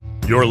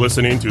You're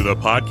listening to the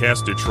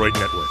Podcast Detroit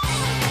Network.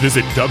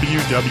 Visit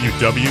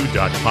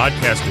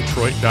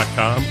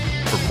www.podcastdetroit.com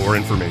for more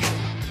information.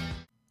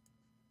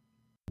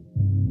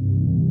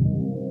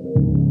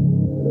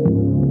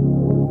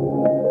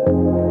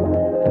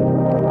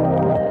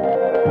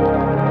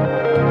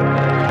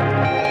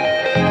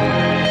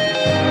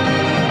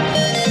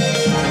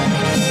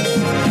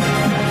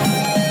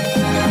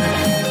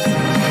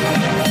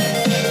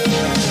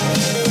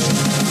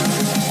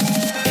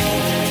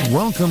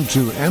 Welcome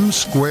to M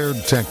Squared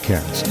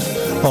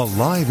TechCast, a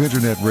live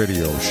internet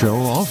radio show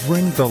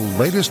offering the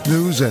latest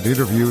news and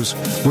interviews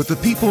with the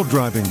people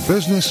driving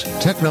business,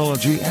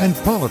 technology, and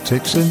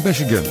politics in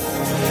Michigan.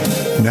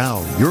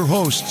 Now, your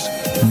hosts,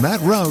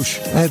 Matt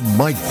Roush and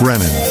Mike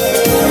Brennan.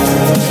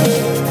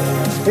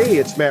 Hey,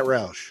 it's Matt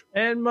Roush.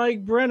 And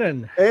Mike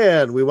Brennan.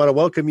 And we want to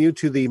welcome you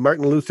to the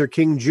Martin Luther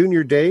King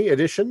Jr. Day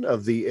edition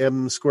of the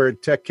M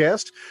Squared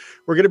TechCast.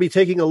 We're going to be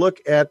taking a look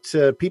at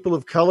people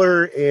of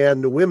color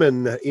and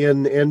women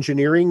in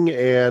engineering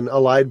and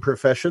allied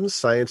professions,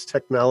 science,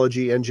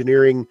 technology,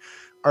 engineering,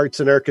 arts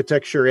and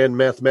architecture, and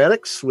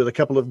mathematics with a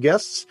couple of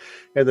guests.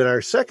 And then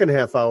our second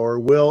half hour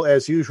will,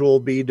 as usual,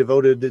 be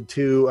devoted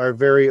to our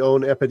very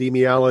own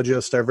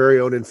epidemiologist, our very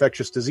own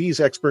infectious disease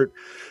expert,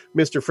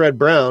 Mr. Fred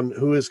Brown,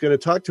 who is going to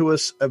talk to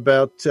us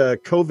about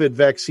COVID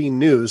vaccine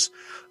news,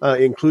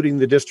 including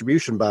the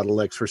distribution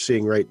bottlenecks we're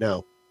seeing right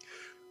now.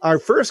 Our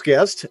first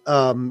guest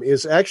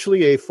is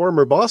actually a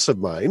former boss of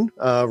mine,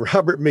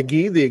 Robert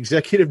McGee, the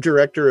executive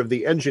director of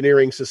the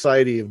Engineering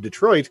Society of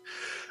Detroit.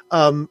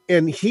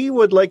 And he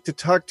would like to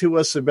talk to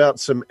us about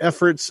some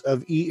efforts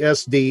of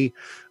ESD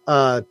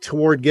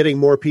toward getting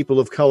more people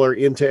of color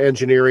into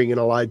engineering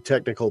and allied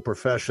technical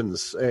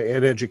professions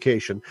and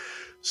education.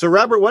 So,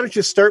 Robert, why don't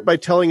you start by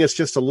telling us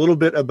just a little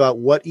bit about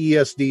what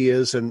ESD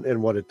is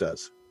and what it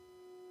does?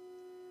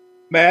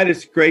 Matt,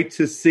 it's great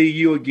to see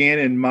you again,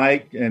 and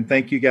Mike, and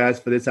thank you guys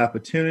for this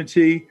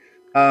opportunity.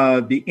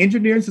 The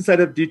Engineering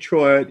Society of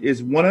Detroit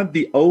is one of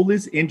the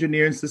oldest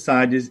engineering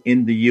societies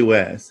in the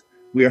U.S.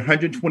 We are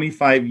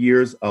 125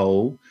 years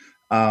old.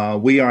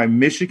 We are a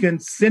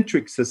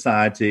Michigan-centric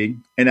society,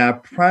 and our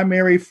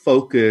primary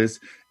focus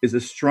is a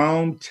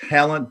strong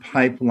talent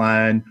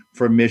pipeline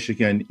for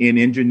Michigan in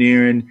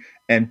engineering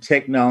and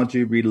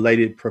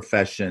technology-related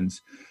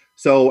professions.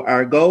 So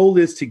our goal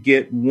is to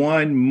get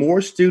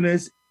more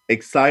students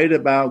excited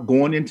about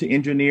going into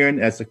engineering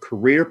as a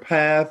career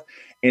path,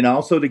 and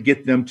also to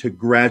get them to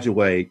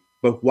graduate.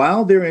 But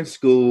while they're in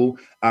school,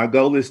 our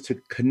goal is to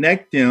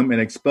connect them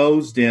and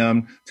expose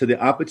them to the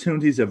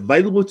opportunities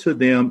available to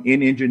them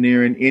in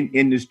engineering, in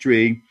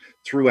industry,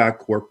 through our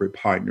corporate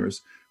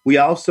partners. We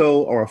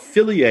also are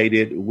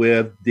affiliated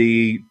with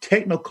the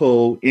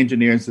technical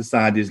engineering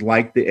societies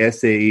like the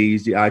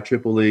SAEs, the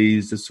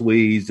IEEEs, the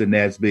SWEs, the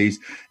NASBs,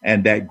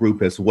 and that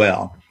group as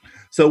well.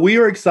 So we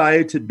are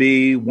excited to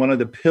be one of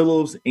the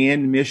pillars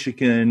in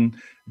Michigan,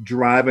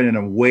 driving an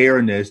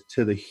awareness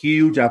to the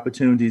huge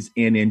opportunities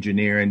in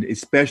engineering,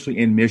 especially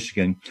in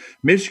Michigan.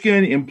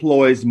 Michigan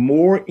employs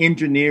more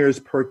engineers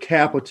per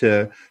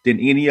capita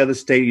than any other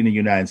state in the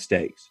United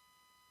States.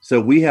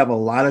 So we have a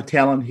lot of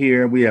talent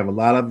here. We have a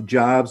lot of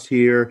jobs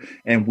here,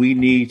 and we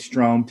need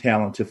strong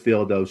talent to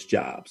fill those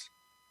jobs.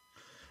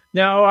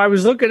 Now, I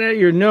was looking at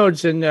your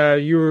notes, and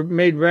you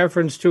made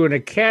reference to an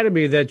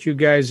academy that you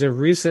guys have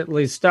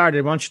recently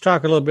started. Why don't you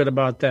talk a little bit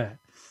about that?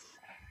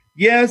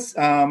 Yes,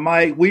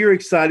 Mike, we are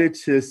excited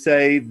to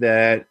say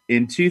that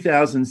in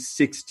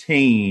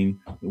 2016,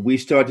 we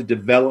started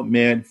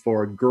development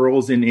for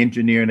Girls in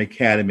Engineering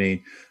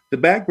Academy. The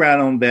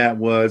background on that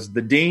was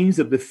the deans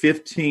of the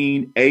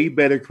 15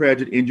 A-BET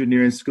accredited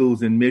engineering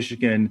schools in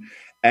Michigan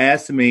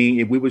asked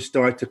me if we would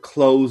start to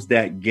close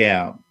that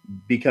gap,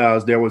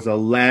 because there was a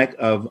lack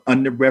of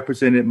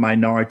underrepresented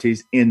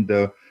minorities in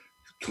the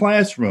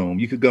classroom.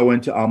 You could go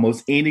into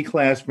almost any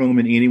classroom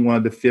in any one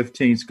of the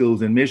 15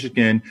 schools in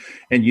Michigan,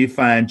 and you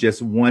find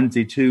just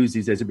onesie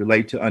twosies as it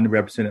relates to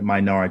underrepresented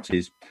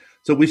minorities.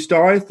 So we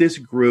started this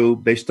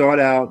group. They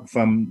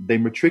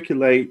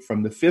matriculate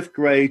from the 5th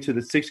grade to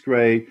the 6th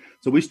grade.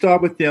 So we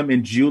start with them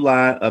in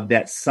July of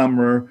that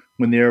summer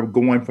when they're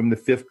going from the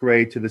 5th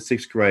grade to the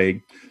 6th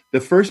grade.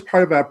 The first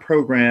part of our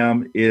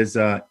program is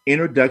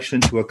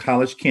Introduction to a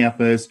College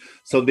Campus.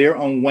 So they're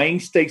on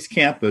Wayne State's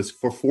campus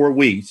for 4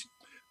 weeks.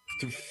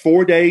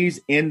 4 days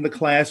in the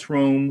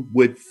classroom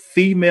with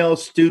female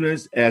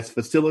students as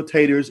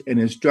facilitators and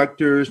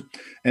instructors,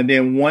 and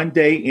then 1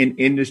 day in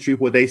industry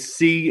where they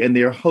see and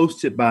they're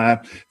hosted by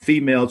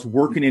females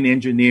working in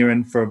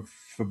engineering for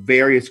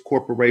various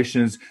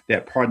corporations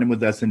that partner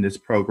with us in this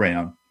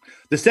program.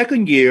 The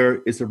second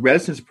year is a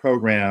residence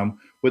program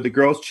where the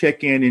girls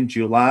check in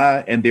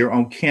July and they're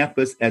on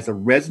campus as a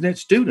resident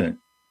student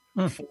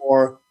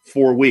for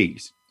 4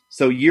 weeks.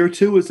 So year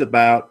 2 is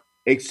about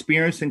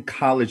experiencing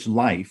college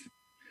life.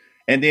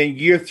 And then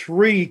year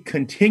 3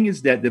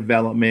 continues that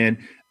development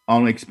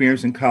on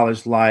experiencing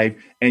college life.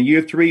 And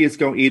year 3 is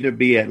going to either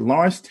be at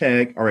Lawrence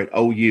Tech or at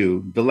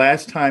OU. The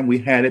last time we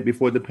had it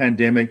before the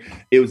pandemic,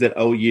 it was at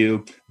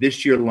OU.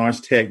 This year, Lawrence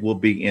Tech will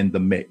be in the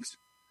mix.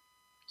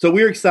 So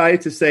we're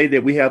excited to say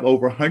that we have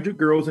over 100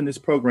 girls in this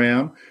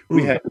program.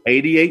 We have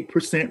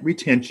 88%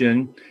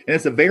 retention, and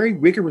it's a very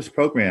rigorous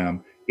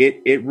program.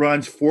 It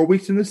runs 4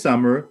 weeks in the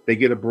summer. They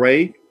get a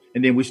break,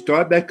 and then we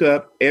start back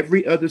up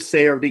every other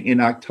Saturday in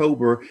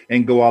October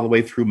and go all the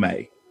way through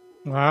May.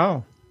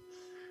 Wow.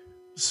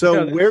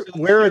 So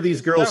where are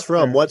these girls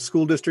from? What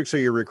school districts are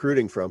you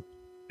recruiting from?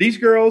 These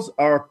girls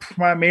are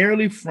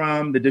primarily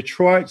from the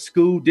Detroit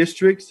school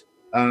districts.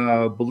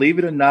 Believe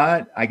it or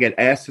not, I get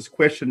asked this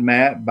question,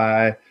 Matt,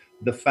 by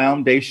the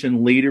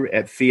foundation leader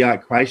at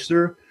Fiat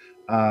Chrysler.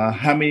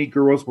 How many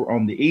girls were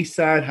on the east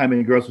side? How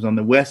many girls was on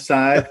the west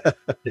side?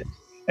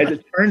 As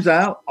it turns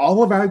out,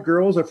 all of our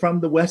girls are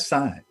from the west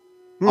side.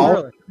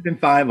 All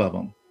 105 of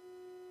them.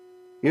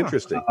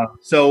 Interesting.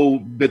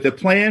 So the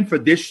plan for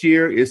this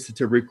year is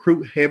to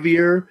recruit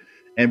heavier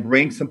and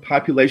bring some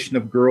population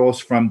of girls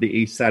from the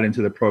east side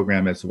into the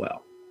program as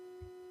well.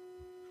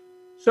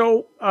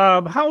 So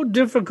how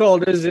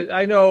difficult is it?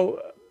 I know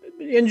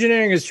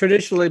engineering has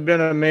traditionally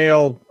been a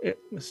male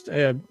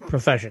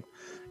profession,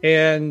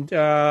 and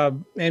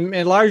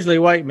largely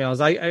white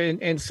males.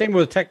 And same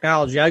with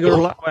technology. I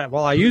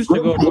used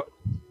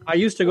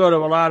to go to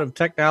a lot of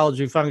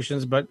technology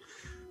functions, but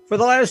for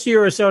the last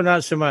year or so,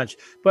 not so much.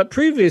 But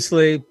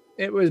previously,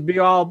 it was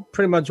all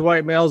pretty much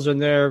white males in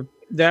there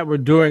that were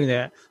doing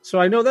that.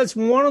 So I know that's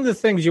one of the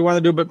things you want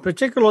to do, but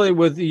particularly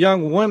with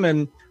young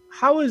women,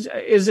 how is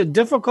it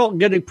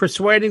difficult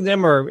persuading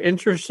them or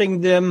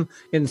interesting them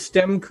in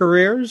STEM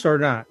careers or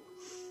not?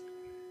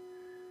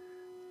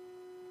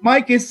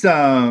 Mike, it's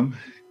kind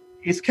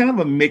of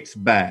a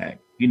mixed bag.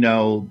 You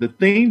know, the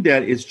thing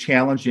that is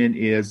challenging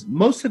is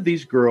most of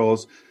these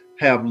girls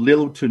have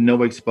little to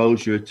no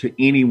exposure to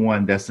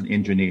anyone that's an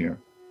engineer,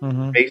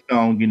 based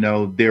on,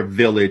 their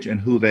village and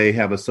who they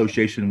have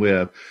association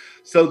with.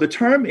 So the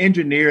term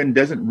engineering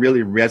doesn't really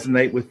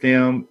resonate with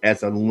them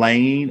as a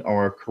lane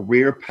or a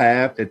career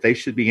path that they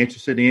should be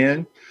interested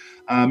in.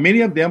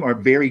 Many of them are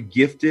very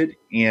gifted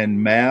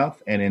in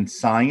math and in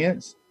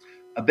science.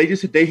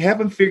 They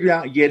haven't figured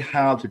out yet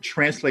how to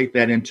translate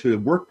that into the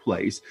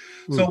workplace.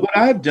 So what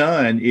I've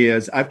done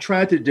is I've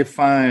tried to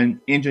define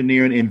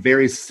engineering in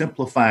very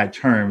simplified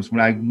terms.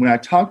 When I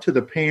talk to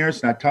the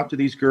parents and I talk to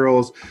these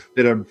girls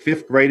that are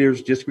fifth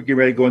graders, just getting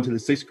ready to go into the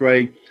sixth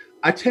grade,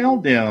 I tell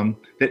them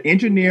that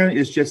engineering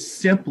is just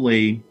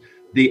simply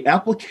the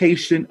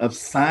application of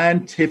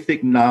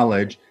scientific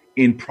knowledge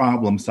in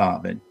problem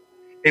solving.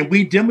 And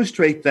we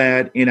demonstrate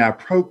that in our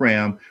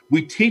program.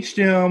 We teach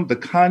them the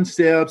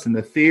concepts and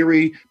the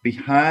theory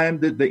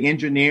behind the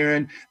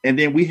engineering. And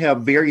then we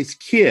have various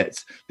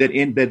kits that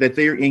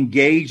they're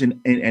engaged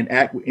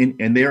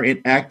and they're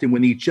interacting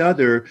with each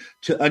other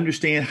to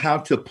understand how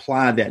to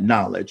apply that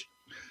knowledge.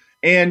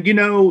 And,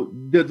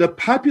 the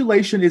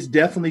population is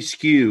definitely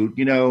skewed.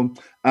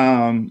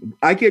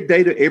 I get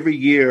data every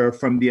year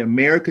from the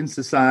American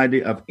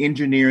Society of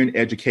Engineering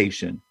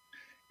Education.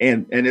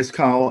 And it's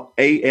called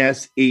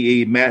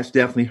ASEE. Matt's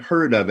definitely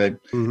heard of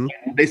it.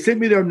 They sent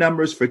me their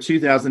numbers for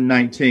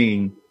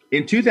 2019.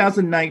 In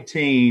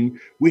 2019,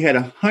 we had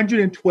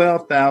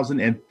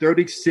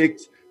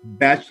 112,036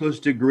 bachelor's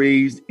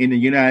degrees in the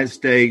United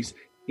States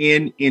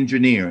in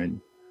engineering.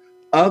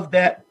 Of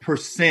that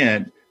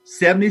percent,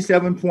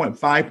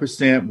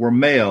 77.5% were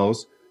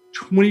males,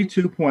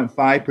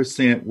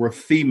 22.5% were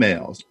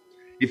females.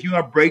 If you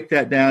want to break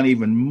that down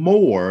even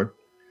more,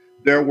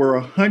 there were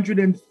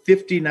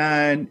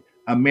 159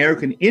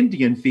 American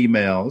Indian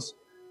females.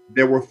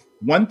 There were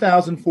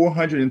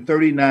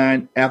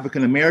 1,439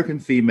 African American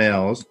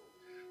females.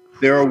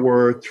 There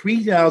were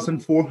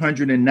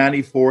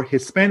 3,494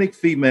 Hispanic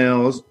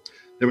females.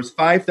 There was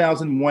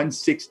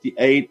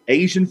 5,168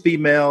 Asian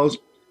females,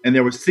 and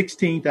there were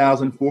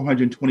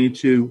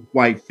 16,422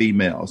 white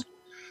females.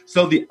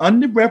 So the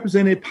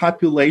underrepresented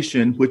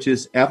population, which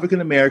is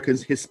African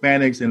Americans,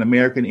 Hispanics, and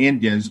American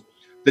Indians,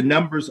 the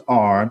numbers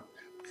are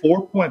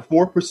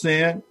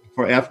 4.4%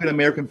 for African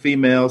American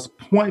females,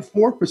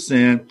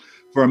 0.4%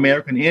 for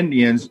American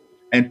Indians,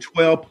 and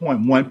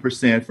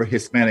 12.1% for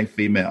Hispanic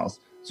females.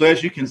 So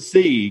as you can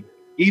see,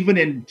 even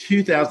in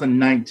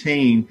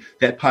 2019,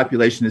 that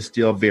population is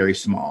still very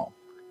small.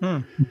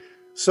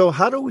 So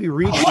how do we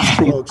reach these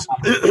folks?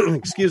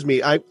 Excuse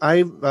me.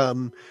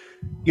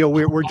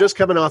 We're just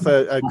coming off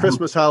a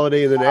Christmas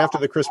holiday, and then after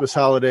the Christmas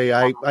holiday,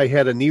 I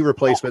had a knee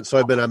replacement, so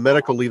I've been on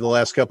medical leave the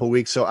last couple of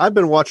weeks. So I've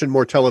been watching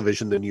more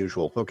television than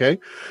usual. Okay,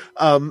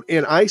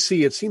 and I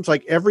see it seems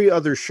like every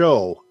other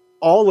show,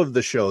 all of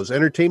the shows,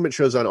 entertainment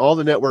shows on all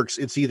the networks,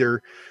 it's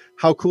either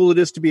how cool it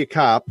is to be a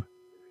cop,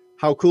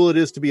 how cool it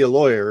is to be a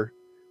lawyer,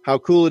 how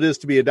cool it is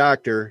to be a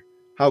doctor,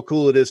 how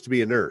cool it is to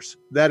be a nurse.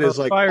 That is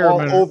like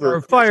all over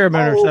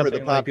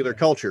the popular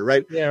culture,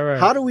 right? Yeah, right.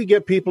 How do we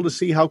get people to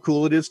see how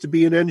cool it is to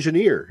be an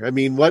engineer? I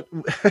mean, what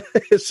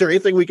is there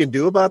anything we can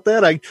do about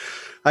that?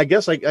 I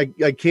guess I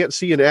can't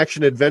see an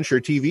action adventure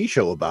TV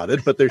show about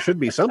it, but there should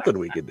be something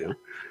we could do.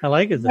 I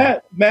like it.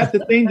 Matt,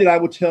 the thing that I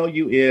will tell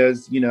you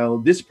is,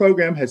 this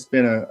program has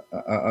been a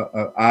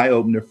eye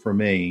opener for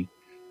me.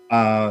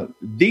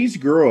 these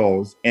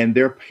girls and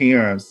their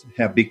parents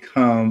have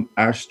become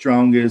our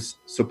strongest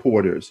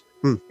supporters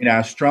and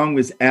our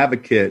strongest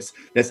advocates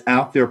that's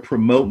out there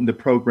promoting the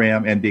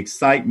program and the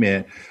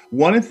excitement.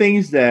 One of the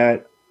things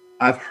that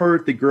I've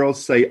heard the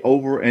girls say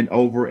over and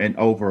over and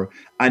over,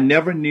 I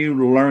never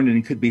knew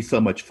learning could be so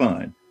much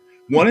fun.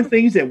 One of the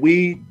things that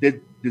we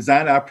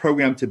designed our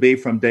program to be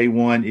from day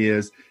one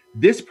is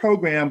this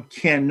program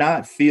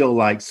cannot feel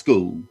like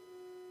school.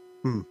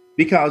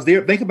 Because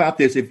think about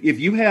this, if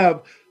you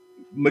have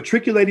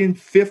matriculating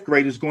fifth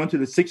graders going to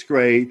the sixth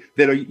grade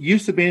that are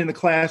used to being in the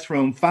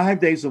classroom 5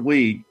 days a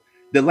week,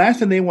 the last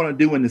thing they want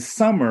to do in the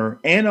summer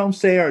and on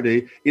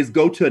Saturday is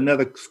go to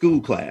another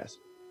school class.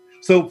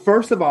 So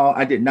first of all,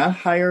 I did not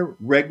hire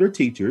regular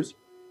teachers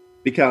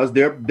because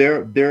their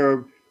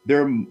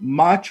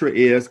mantra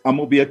is, I'm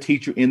going to be a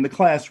teacher in the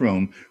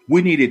classroom.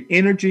 We needed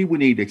energy. We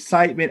need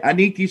excitement. I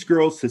need these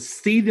girls to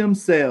see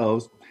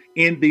themselves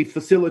in the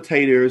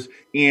facilitators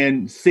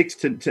in 6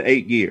 to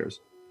 8 years.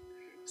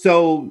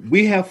 So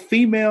we have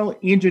female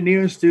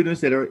engineering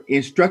students that are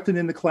instructed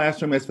in the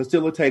classroom as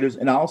facilitators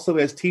and also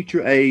as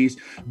teacher aides,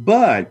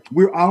 but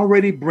we're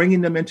already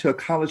bringing them into a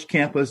college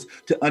campus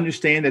to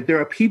understand that there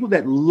are people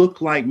that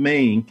look like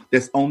me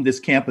that's on this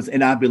campus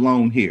and I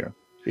belong here.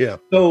 Yeah.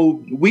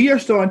 So we are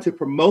starting to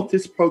promote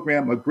this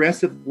program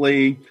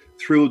aggressively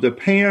through the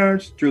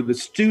parents, through the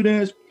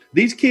students.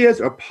 These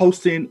kids are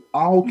posting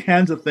all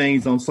kinds of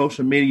things on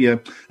social media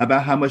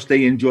about how much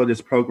they enjoy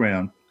this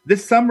program.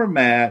 This summer,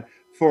 Matt,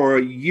 for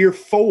year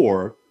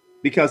 4,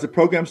 because the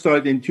program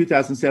started in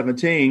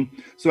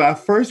 2017. So our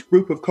first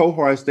group of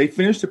cohorts, they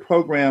finished the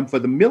program for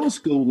the middle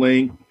school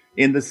link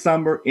in the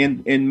summer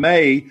in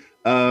May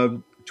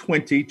of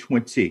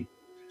 2020.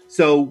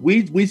 So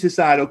we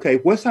decided, okay,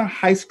 what's our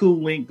high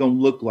school link going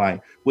to look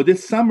like? Well,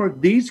 this summer,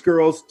 these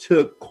girls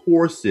took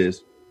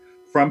courses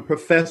from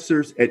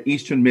professors at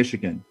Eastern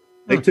Michigan.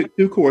 They took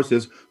 2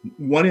 courses,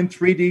 one in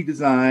 3D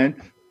design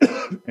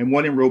and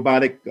one in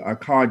robotic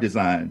car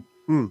design.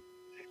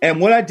 And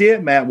what I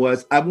did, Matt,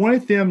 was I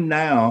wanted them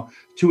now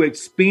to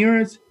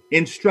experience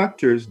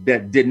instructors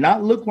that did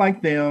not look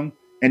like them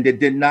and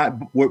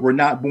that were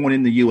not born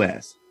in the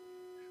U.S.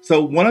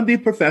 So one of the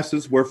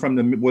professors was from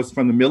the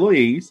Middle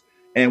East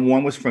and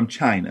one was from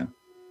China.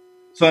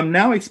 So I'm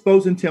now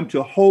exposing them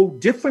to a whole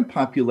different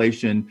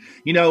population,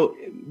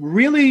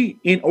 really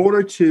in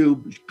order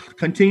to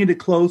continue to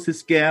close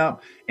this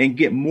gap and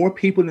get more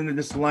people into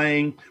this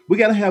lane. We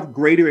got to have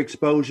greater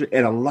exposure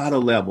at a lot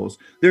of levels.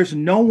 There's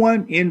no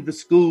one in the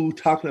school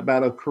talking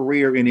about a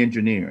career in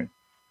engineering.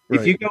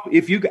 Right.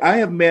 I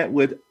have met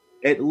with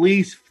at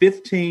least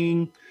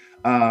 15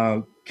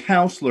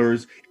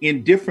 counselors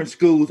in different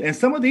schools, and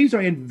some of these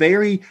are in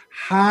very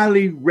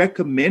highly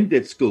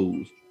recommended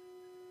schools.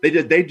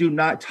 They do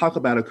not talk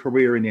about a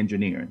career in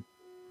engineering.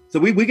 So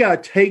we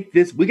got to take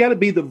this, we got to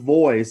be the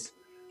voice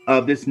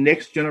of this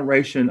next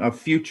generation of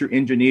future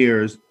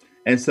engineers.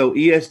 And so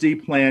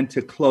ESD planned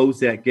to close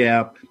that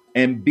gap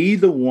and be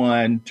the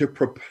one to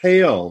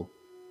propel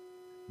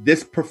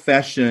this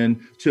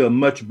profession to a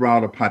much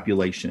broader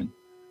population.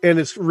 And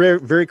it's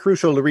very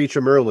crucial to reach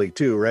them early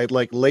too, right?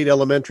 Like late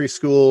elementary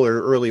school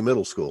or early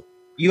middle school.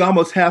 You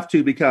almost have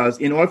to, because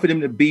in order for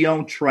them to be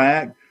on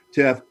track,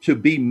 to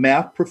be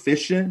math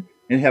proficient,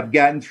 and have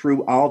gotten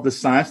through all the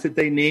science that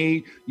they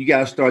need, you got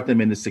to start them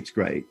in the 6th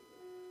grade.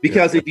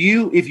 Because if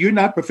you're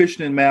not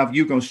proficient in math,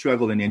 you're going to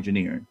struggle in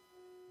engineering.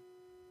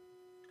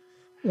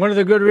 One of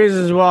the good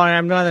reasons why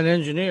I'm not an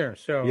engineer.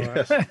 So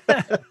yes.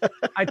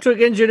 I took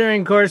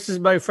engineering courses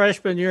my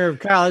freshman year of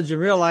college and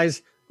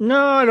realized, no,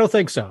 I don't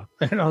think so.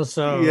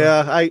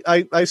 Yeah,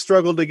 I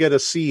struggled to get a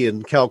C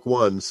in Calc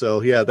 1. So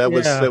that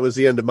was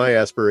the end of my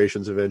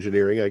aspirations of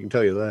engineering. I can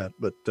tell you that.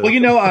 But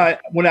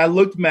when I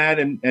looked, Matt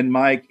and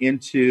Mike,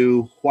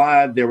 into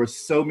why there were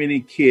so many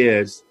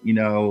kids,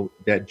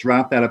 that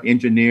dropped out of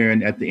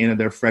engineering at the end of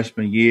their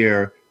freshman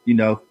year,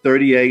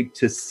 38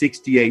 to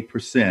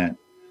 68%.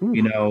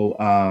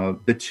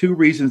 The 2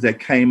 reasons that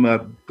came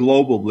up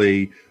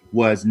globally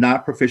was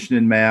not proficient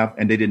in math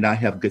and they did not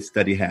have good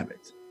study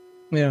habits.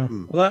 Yeah.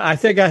 Well, I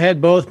think I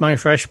had both my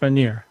freshman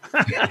year.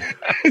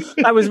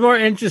 I was more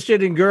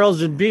interested in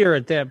girls and beer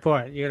at that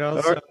point,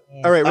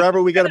 All right,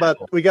 Robert, we got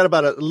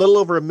about a little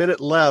over a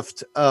minute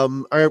left.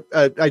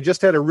 I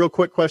just had a real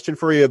quick question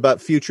for you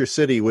about Future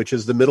City, which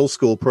is the middle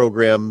school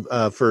program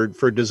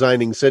for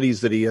designing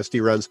cities that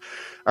ESD runs.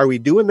 Are we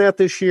doing that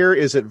this year?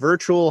 Is it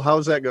virtual?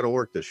 How's that going to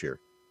work this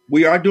year?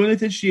 We are doing it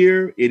this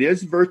year. It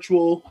is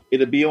virtual.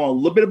 It'll be on a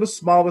little bit of a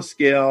smaller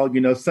scale.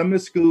 Some of the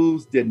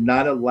schools did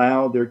not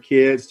allow their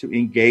kids to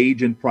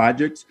engage in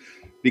projects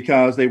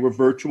because they were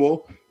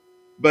virtual.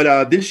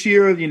 But this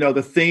year,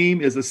 the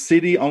theme is a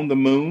city on the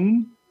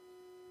moon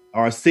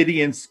or a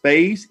city in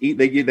space.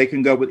 They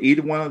can go with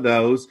either one of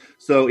those.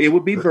 So it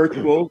would be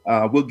virtual.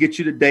 We'll get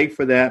you the date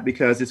for that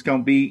because it's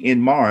going to be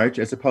in March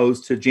as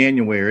opposed to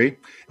January.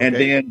 And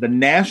then the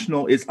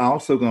national is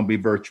also going to be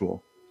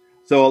virtual.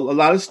 So a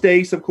lot of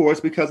states, of course,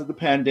 because of the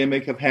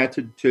pandemic, have had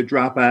to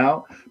drop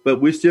out,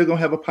 but we're still going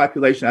to have a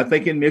population. I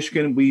think in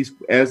Michigan,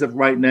 as of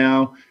right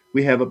now,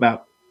 we have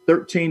about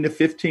 13 to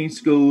 15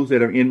 schools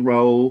that are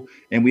enrolled,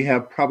 and we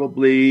have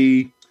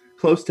probably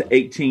close to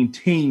 18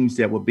 teams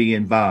that will be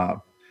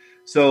involved.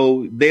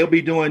 So they'll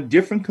be doing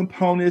different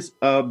components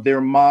of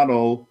their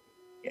model.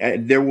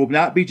 There will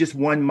not be just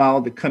one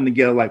model that come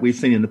together like we've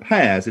seen in the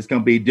past. It's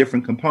going to be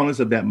different components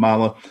of that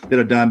model that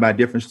are done by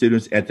different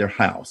students at their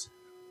house.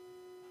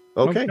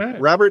 Okay.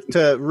 Robert,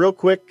 real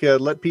quick,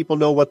 let people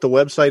know what the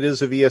website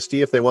is of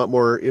ESD if they want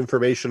more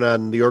information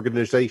on the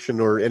organization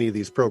or any of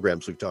these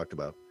programs we've talked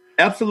about.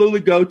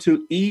 Absolutely. Go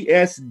to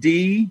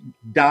esd.org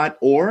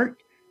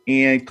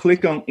and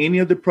click on any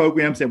of the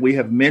programs that we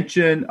have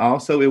mentioned.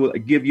 Also, it will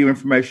give you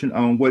information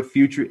on what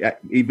future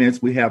events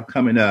we have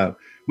coming up.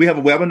 We have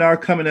a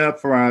webinar coming up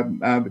for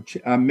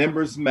our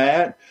members,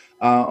 Matt,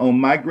 on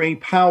My Green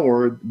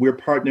Power. We're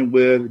partnering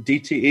with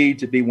DTE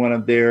to be one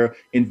of their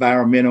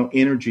environmental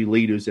energy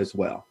leaders as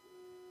well.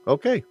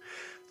 Okay.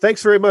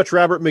 Thanks very much,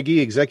 Robert McGee,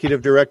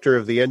 Executive Director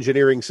of the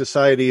Engineering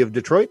Society of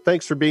Detroit.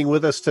 Thanks for being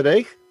with us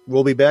today.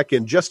 We'll be back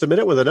in just a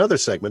minute with another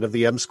segment of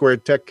the M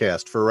Squared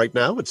TechCast. For right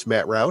now, it's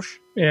Matt Roush.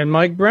 And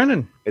Mike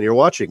Brennan. And you're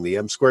watching the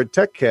M Squared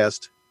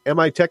TechCast,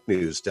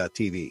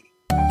 mitechnews.tv.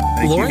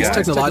 Lawrence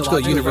Technological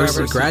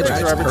University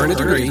graduates earn a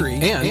degree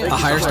and a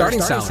higher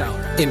starting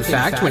salary. In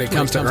fact, when it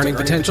comes to earning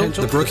potential,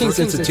 the Brookings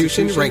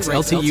Institution ranks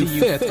LTU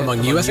 5th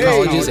among U.S.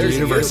 colleges and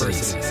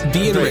universities.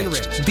 Be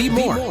enriched. Be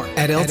more.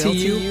 At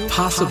LTU,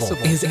 possible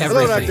is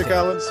everything. Hello, Dr.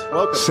 Collins.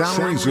 Welcome.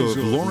 Salaries of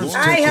Lawrence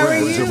Tech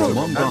grads are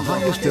among the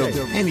highest of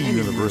any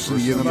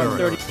university in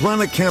America.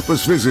 Plan a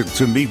campus visit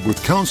to meet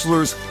with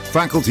counselors,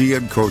 faculty,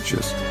 and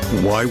coaches.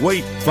 Why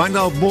wait? Find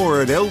out more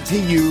at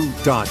ltu.edu.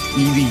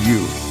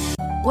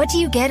 What do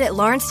you get at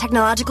Lawrence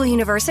Technological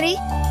University?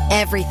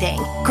 Everything.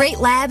 Great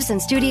labs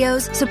and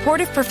studios,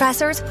 supportive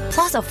professors,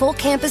 plus a full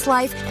campus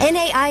life,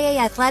 NAIA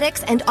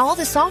athletics, and all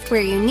the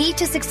software you need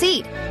to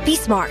succeed. Be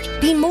smart.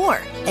 Be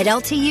more. At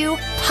LTU,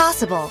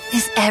 possible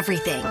is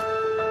everything.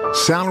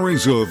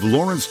 Salaries of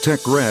Lawrence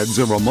Tech grads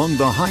are among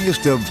the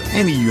highest of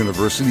any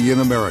university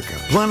in America.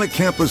 Plan a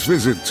campus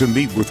visit to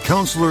meet with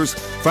counselors,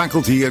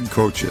 faculty, and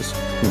coaches.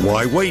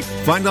 Why wait?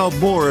 Find out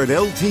more at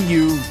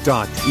ltu.edu.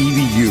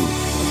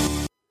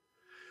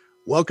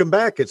 Welcome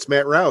back. It's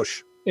Matt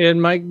Roush.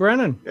 And Mike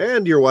Brennan.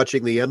 And you're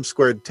watching the M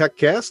Squared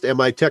TechCast,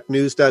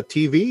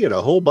 mitechnews.tv, and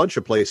a whole bunch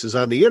of places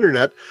on the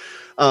internet.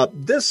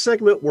 This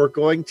segment, we're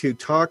going to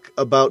talk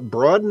about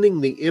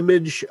broadening the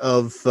image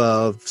of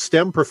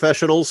STEM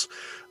professionals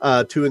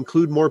to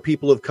include more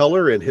people of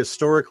color and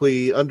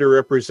historically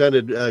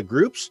underrepresented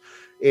groups.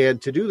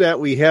 And to do that,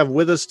 we have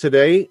with us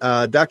today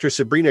Dr.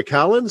 Sabrina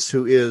Collins,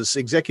 who is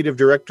Executive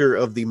Director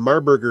of the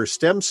Marburger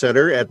STEM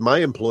Center at my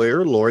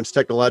employer, Lawrence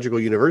Technological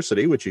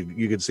University, which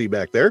you can see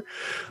back there.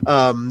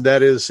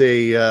 That is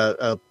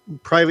a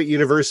private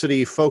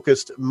university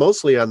focused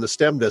mostly on the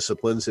STEM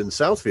disciplines in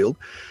Southfield.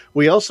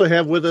 We also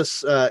have with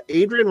us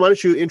Adrian. Why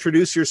don't you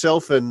introduce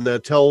yourself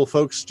and tell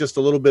folks just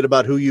a little bit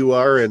about who you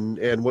are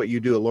and what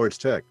you do at Lawrence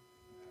Tech.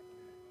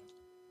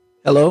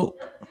 Hello.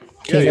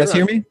 Can you guys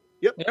hear me?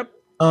 Yep.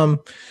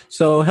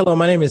 So hello,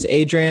 my name is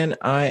Adrian.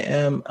 I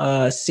am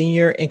a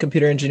senior in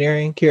computer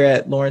engineering here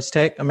at Lawrence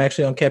Tech. I'm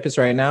actually on campus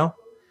right now.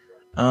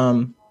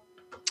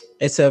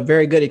 It's a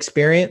very good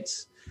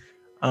experience.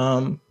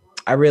 I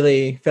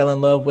really fell in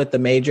love with the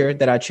major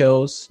that I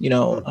chose,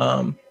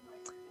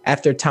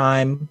 after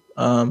time,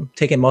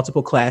 taking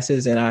multiple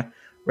classes, and I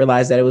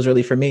realized that it was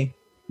really for me.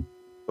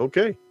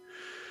 Okay.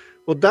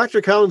 Well,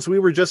 Dr. Collins, we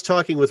were just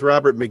talking with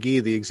Robert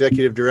McGee, the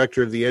Executive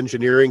Director of the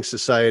Engineering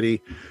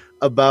Society,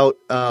 about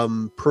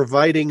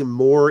providing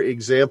more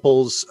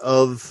examples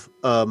of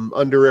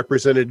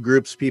underrepresented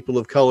groups, people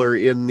of color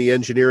in the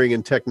engineering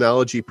and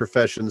technology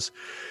professions.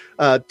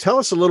 Tell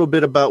us a little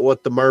bit about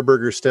what the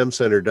Marburger STEM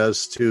Center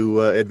does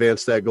to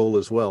advance that goal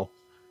as well.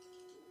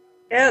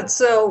 Yeah,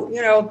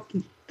 so,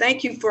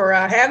 thank you for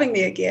having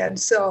me again.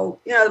 So,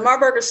 the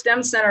Marburger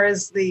STEM Center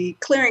is the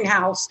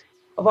clearinghouse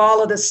of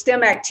all of the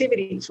STEM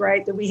activities,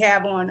 right, that we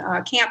have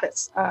on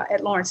campus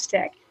at Lawrence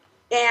Tech.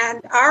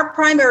 And our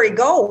primary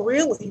goal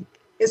really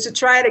is to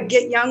try to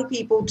get young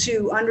people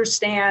to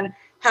understand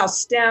how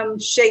STEM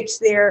shapes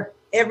their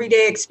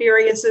everyday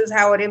experiences,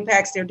 how it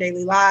impacts their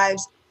daily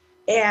lives.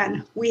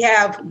 And we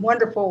have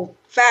wonderful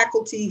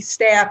faculty,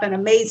 staff, and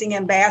amazing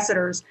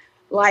ambassadors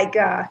like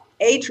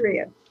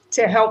Adrian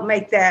to help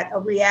make that a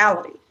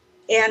reality.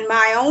 And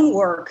my own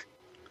work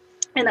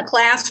in the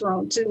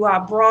classroom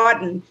to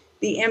broaden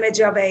the image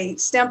of a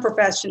STEM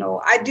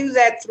professional, I do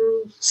that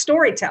through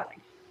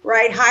storytelling,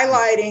 right?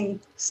 Highlighting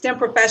STEM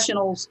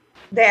professionals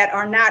that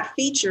are not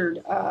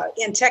featured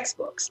in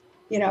textbooks.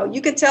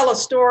 You can tell a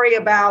story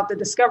about the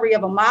discovery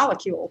of a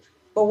molecule,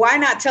 but why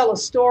not tell a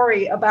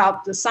story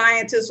about the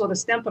scientist or the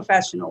STEM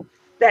professional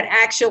that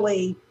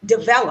actually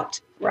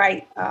developed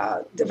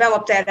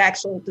that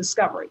actual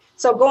discovery?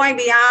 So going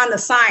beyond the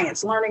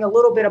science, learning a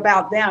little bit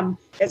about them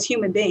as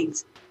human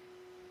beings.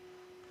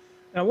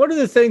 Now, one of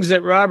the things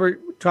that Robert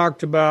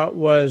talked about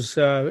was,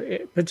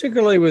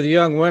 particularly with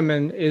young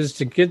women, is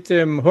to get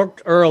them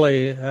hooked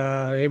early.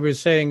 He was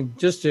saying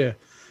just to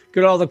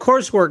get all the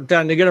coursework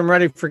done to get them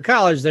ready for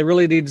college, they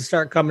really need to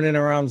start coming in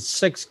around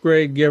 6th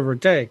grade, give or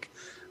take.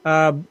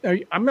 I'm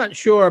not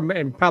sure,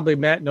 and probably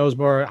Matt knows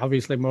more,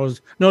 obviously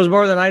knows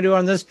more than I do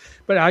on this,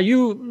 but are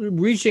you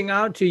reaching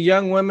out to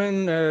young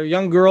women,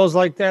 young girls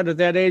like that at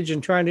that age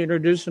and trying to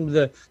introduce them to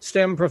the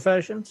STEM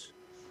professions?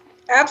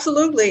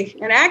 Absolutely.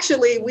 And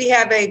actually, we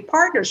have a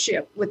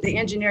partnership with the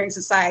Engineering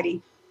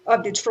Society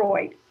of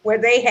Detroit, where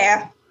they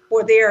have,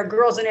 for their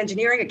Girls in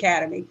Engineering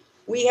Academy,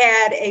 we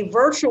had a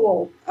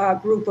virtual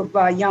group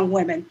of young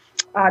women,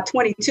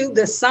 22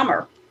 this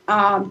summer,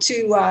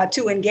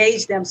 to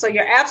engage them. So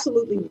you're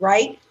absolutely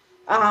right.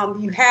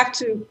 You have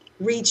to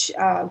reach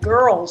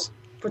girls,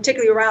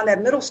 particularly around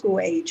that middle school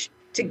age,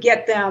 to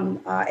get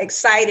them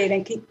excited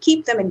and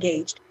keep them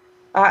engaged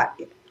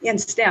in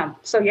STEM.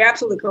 So you're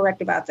absolutely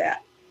correct about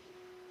that.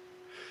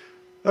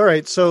 All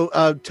right.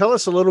 So tell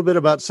us a little bit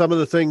about some of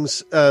the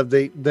things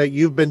that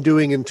you've been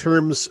doing in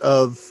terms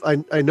of,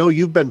 I know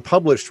you've been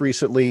published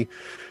recently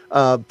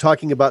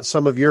talking about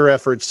some of your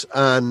efforts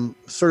on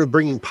sort of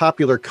bringing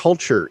popular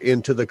culture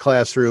into the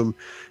classroom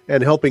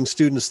and helping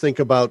students think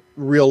about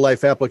real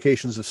life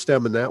applications of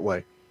STEM in that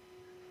way.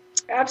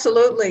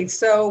 Absolutely.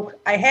 So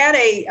I had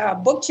a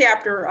book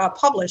chapter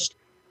published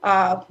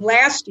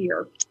last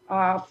year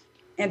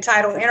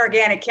entitled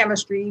Inorganic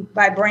Chemistry,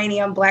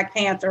 Vibranium, Black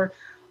Panther,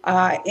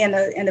 in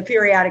the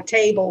periodic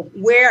table,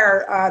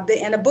 where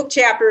the book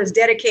chapter is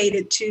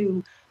dedicated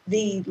to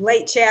the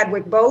late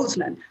Chadwick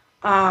Boseman,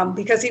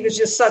 because he was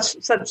just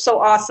so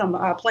awesome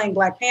playing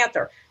Black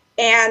Panther.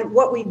 And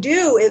what we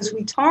do is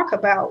we talk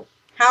about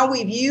how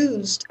we've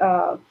used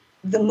the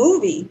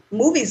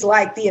movies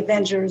like The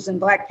Avengers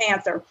and Black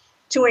Panther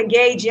to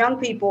engage young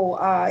people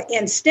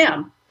in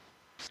STEM,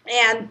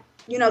 and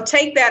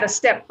take that a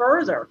step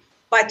further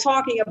by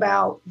talking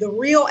about the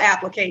real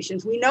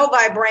applications. We know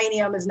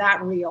vibranium is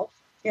not real,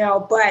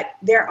 but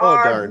there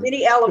are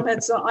many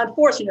elements.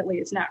 Unfortunately,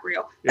 it's not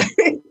real.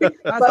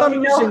 I thought it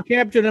was in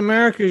Captain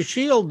America's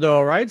shield,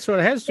 though, right? So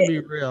it has to be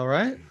real,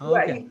 right?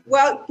 Okay.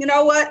 Well, you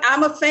know what?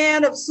 I'm a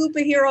fan of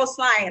superhero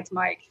science,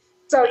 Mike.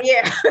 So,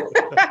 yeah.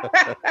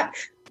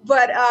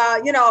 But,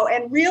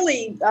 and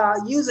really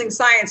using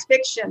science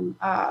fiction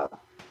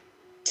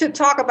to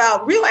talk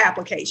about real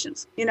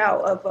applications,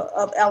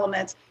 of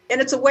elements. And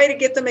it's a way to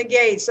get them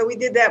engaged. So we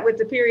did that with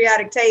the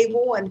periodic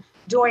table and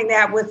doing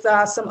that with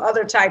some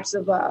other types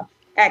of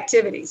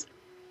activities.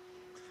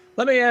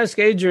 Let me ask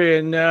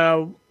Adrian,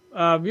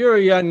 you're a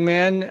young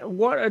man.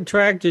 What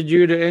attracted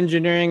you to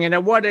engineering, and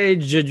at what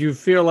age did you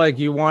feel like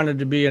you wanted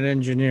to be an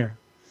engineer?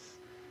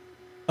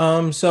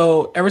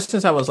 So ever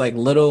since I was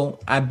little,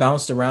 I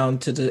bounced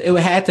around it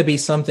had to be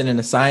something in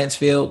the science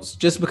fields,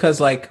 just because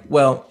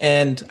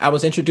and I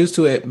was introduced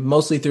to it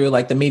mostly through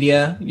the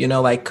media,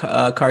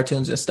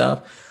 cartoons and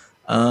stuff.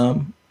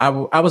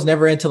 I was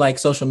never into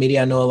social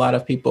media. I know a lot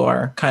of people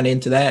are kind of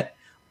into that,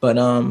 but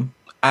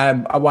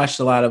I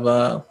watched a lot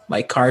of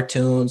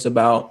cartoons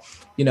about,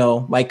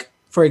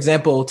 for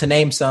example, to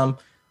name some,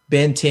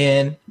 Ben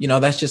 10,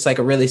 that's just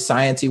a really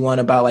sciencey one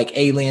about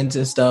aliens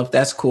and stuff.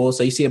 That's cool.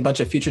 So you see a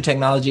bunch of future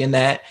technology in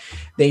that.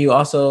 Then you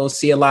also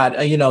see a lot,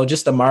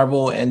 just the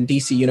Marvel and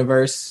DC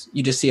universe.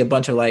 You just see a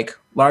bunch of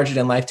larger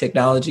than life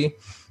technology.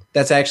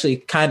 That's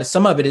actually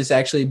some of it is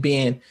actually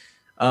being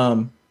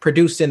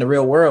produced in the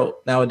real world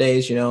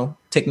nowadays.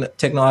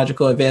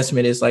 Technological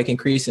advancement is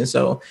increasing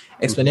so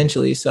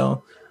exponentially.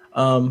 So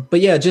but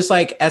yeah, just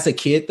as a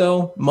kid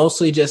though,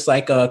 mostly just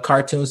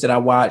cartoons that I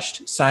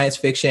watched, science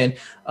fiction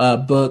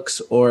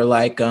books, or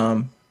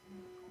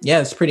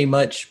it's pretty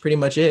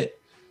much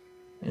it.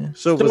 Yeah.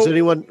 So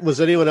was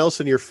anyone else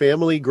in your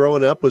family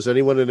growing up? Was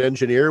anyone an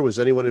engineer? Was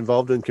anyone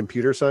involved in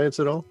computer science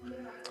at all?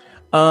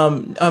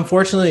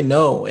 Unfortunately,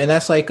 no. And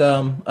that's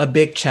a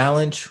big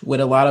challenge with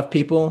a lot of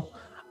people.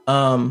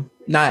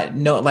 Not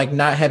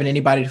having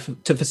anybody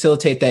to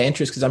facilitate that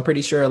interest, because I'm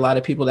pretty sure a lot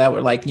of people that were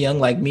young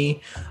like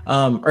me,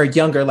 or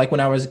younger, when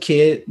I was a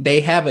kid,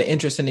 they have an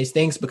interest in these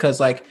things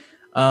because a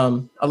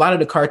lot of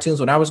the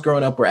cartoons when I was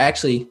growing up were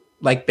actually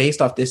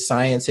based off this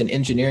science and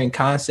engineering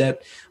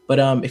concept. But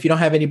if you don't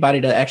have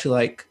anybody to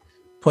actually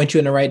point you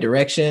in the right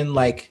direction,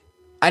 I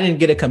didn't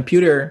get a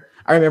computer.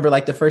 I remember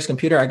the first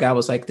computer I got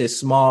was this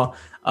small,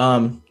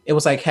 it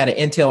was had an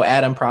Intel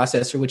Atom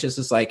processor, which is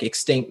just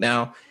extinct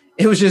now.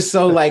 It was just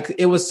so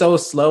it was so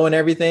slow and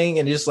everything,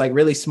 and just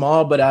really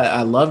small, but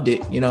I loved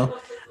it.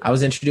 I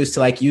was introduced to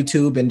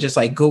YouTube and just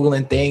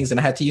Googling things, and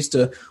I had to used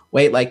to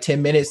wait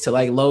 10 minutes to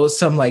load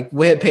some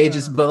web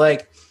pages.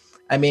 But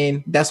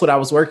that's what I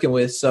was working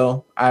with.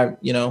 So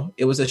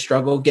it was a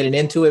struggle getting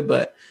into it.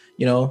 But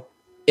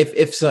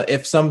if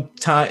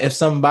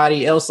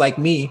somebody else like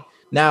me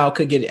now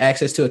could get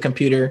access to a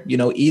computer,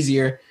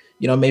 easier,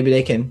 maybe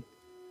they can.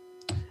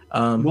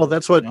 Well,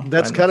 that's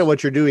kind of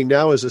what you're doing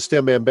now as a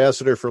STEM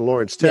ambassador for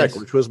Lawrence Tech, yes.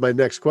 Which was my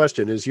next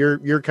question. Is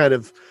you're kind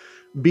of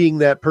being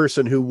that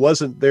person who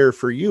wasn't there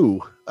for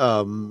you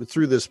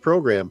through this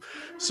program.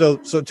 So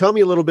tell me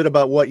a little bit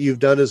about what you've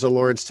done as a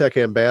Lawrence Tech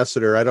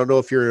ambassador. I don't know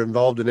if you're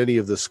involved in any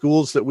of the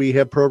schools that we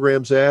have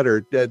programs at, or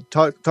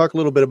talk a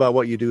little bit about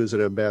what you do as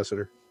an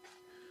ambassador.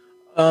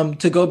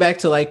 To go back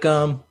to like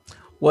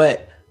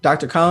what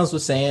Dr. Collins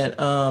was saying,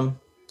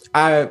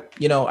 I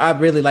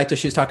really liked what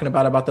she was talking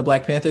about the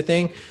Black Panther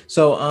thing.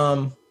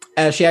 So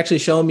as she actually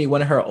showed me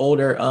one of her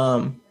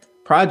older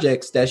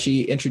projects that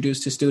she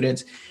introduced to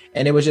students,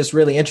 and it was just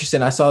really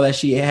interesting. I saw that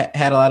she had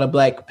a lot of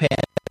Black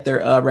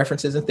Panther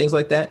references and things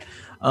like that.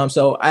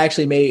 So I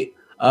actually made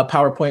a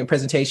PowerPoint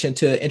presentation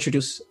to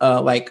introduce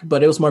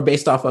but it was more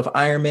based off of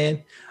Iron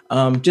Man.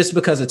 Just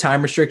because of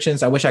time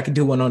restrictions. I wish I could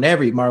do one on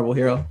every Marvel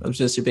hero. I'm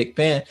just a big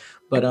fan,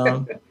 but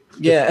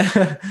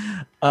yeah.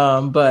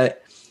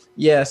 But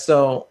yeah,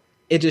 so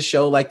it just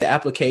showed like the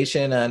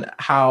application and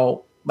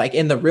how like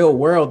in the real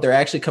world, they're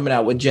actually coming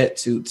out with jet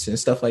suits and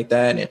stuff like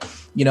that. And,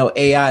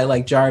 AI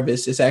like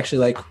Jarvis is actually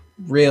like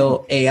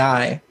real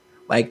AI,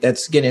 like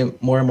that's getting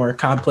more and more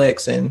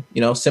complex and,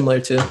 similar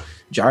to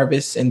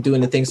Jarvis and doing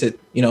the things that,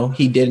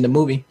 he did in the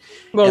movie.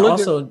 Well,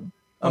 also,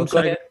 I'm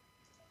sorry.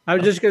 I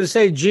was just going to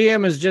say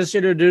GM has just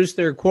introduced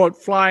their, quote,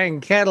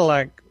 flying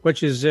Cadillac,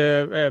 which is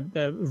a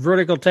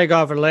vertical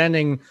takeoff and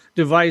landing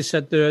device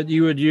that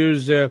you would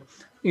use,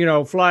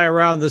 fly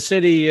around the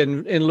city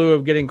in lieu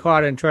of getting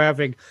caught in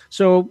traffic.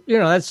 So,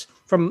 that's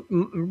from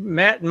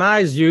Matt and my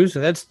use.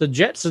 That's the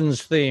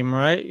Jetsons theme,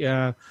 right?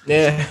 Yeah.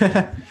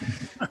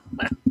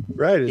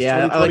 Right. It's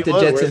I like the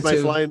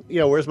Jetsons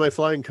too. Where's my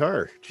flying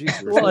car?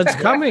 Jeez, well, it's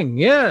coming.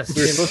 Yes.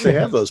 We're supposed to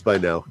have those by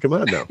now. Come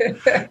on now.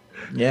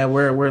 Yeah,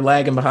 we're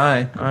lagging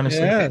behind,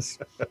 honestly. Yes.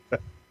 All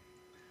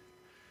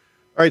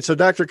right, so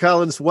Dr.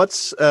 Collins,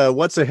 what's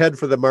ahead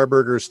for the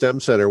Marburger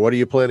STEM Center? What are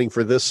you planning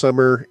for this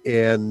summer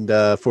and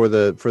for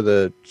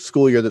the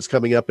school year that's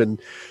coming up in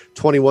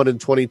 21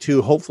 and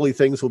 22? Hopefully,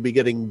 things will be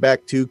getting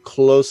back to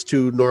close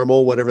to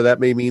normal, whatever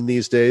that may mean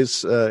these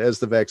days, as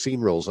the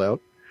vaccine rolls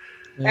out.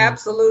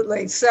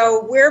 Absolutely.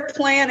 So we're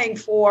planning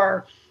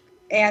for,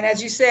 and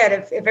as you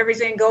said, if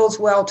everything goes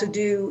well, to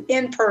do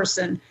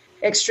in-person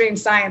Extreme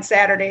Science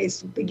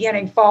Saturdays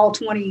beginning fall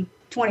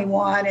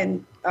 2021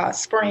 and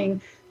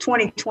spring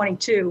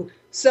 2022.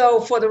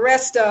 So for the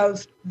rest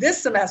of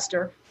this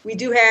semester, we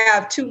do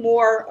have 2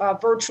 more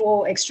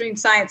virtual Extreme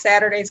Science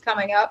Saturdays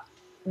coming up.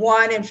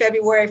 One in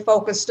February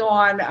focused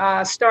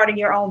on starting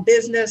your own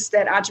business,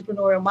 that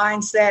entrepreneurial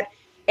mindset.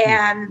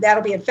 And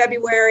that'll be in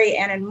February.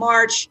 And in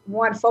March,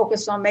 one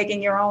focused on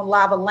making your own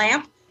lava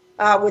lamp,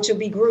 which will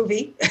be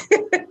groovy.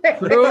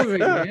 Groovy,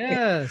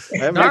 yes. I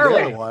haven't done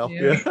that in a while.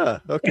 Yeah.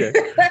 Okay.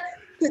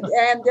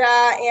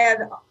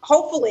 and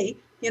hopefully,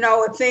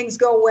 if things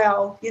go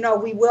well,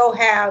 we will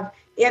have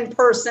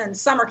in-person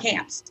summer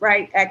camps,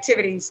 right?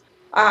 Activities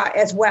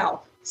as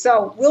well.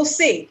 So we'll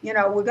see.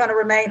 We're going to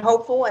remain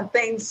hopeful, and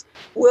things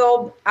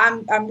will.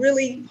 I'm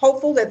really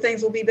hopeful that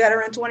things will be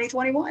better in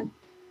 2021.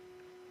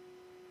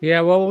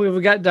 Yeah, well,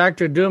 we've got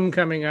Dr. Doom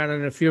coming on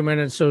in a few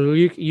minutes, so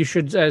you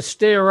should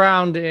stay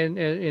around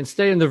and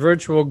stay in the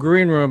virtual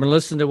green room and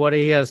listen to what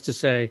he has to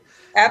say.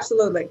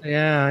 Absolutely.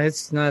 Yeah,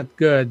 it's not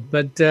good,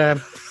 but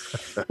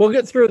we'll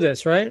get through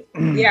this, right?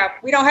 Yeah,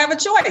 we don't have a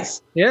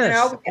choice.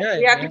 Yes.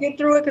 We have to get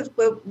through it because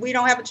we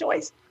don't have a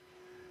choice.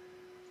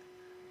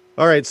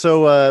 All right,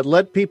 so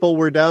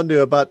we're down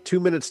to about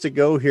 2 minutes to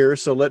go here,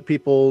 so let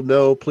people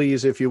know,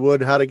 please, if you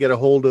would, how to get a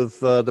hold of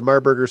the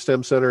Marburger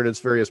STEM Center and its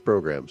various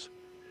programs.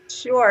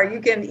 Sure. You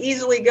can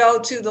easily go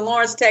to the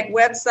Lawrence Tech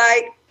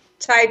website,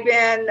 type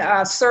in,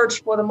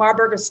 search for the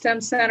Marburger STEM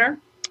Center,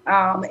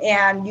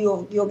 and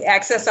you'll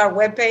access our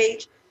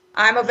webpage.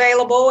 I'm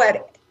available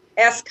at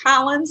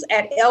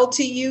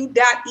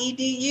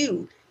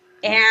schollins@ltu.edu.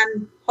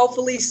 And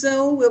hopefully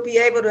soon we'll be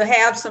able to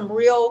have some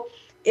real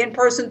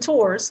in-person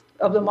tours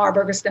of the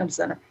Marburger STEM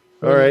Center.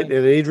 All right.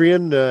 And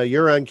Adrian,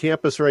 you're on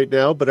campus right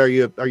now, but are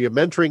you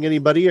mentoring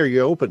anybody? Are you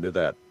open to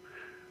that?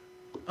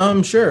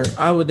 Sure.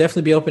 I would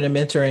definitely be open to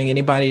mentoring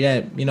anybody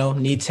that,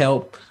 needs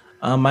help.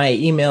 My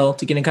email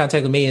to get in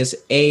contact with me is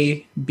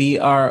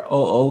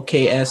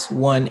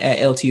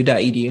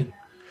abrooks1@ltu.edu.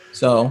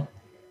 So,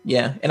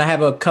 yeah. And I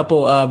have a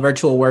couple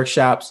virtual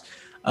workshops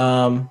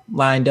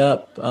lined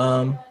up.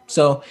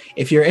 So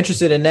if you're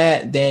interested in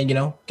that, then,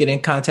 get in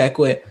contact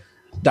with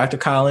Dr.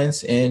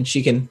 Collins and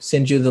she can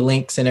send you the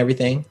links and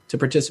everything to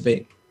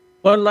participate.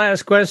 One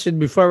last question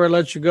before we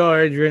let you go,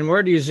 Adrian.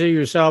 Where do you see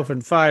yourself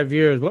in 5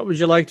 years? What would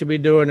you like to be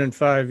doing in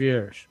 5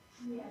 years?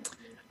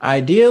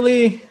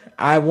 Ideally,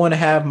 I want to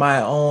have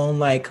my own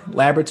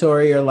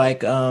laboratory or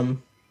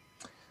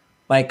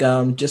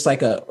just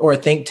a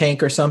think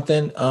tank or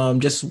something.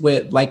 Just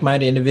with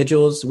like-minded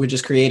individuals. We're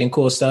just creating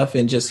cool stuff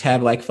and just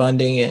have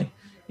funding, and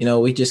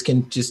we just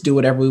can just do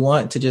whatever we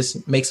want to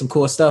just make some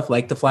cool stuff,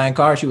 like the flying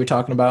cars you were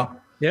talking about.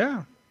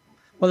 Yeah.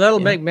 Well, that'll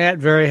make Matt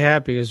very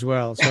happy as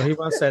well. So he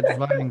wants that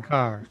flying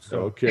car.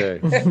 So.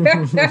 Okay. All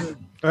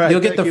right, you'll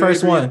get the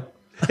first one.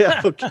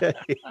 Yeah, okay.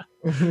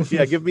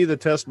 Yeah, give me the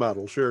test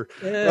model, sure.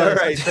 Yeah. All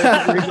right.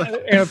 Thank you very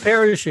much. And a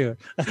parachute.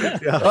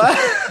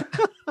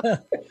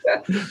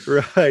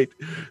 Right.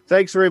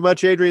 Thanks very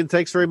much, Adrian.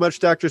 Thanks very much,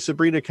 Dr.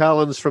 Sabrina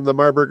Collins from the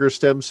Marburger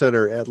STEM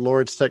Center at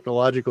Lawrence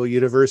Technological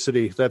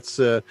University. That's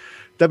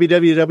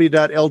www.ltu.edu,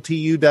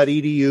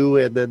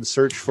 and then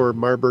search for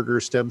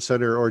Marburger STEM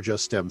Center or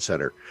just STEM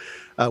Center.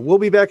 We'll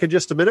be back in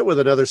just a minute with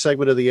another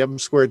segment of the M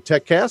Squared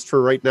TechCast.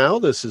 For right now,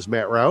 this is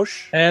Matt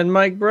Roush. And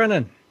Mike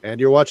Brennan.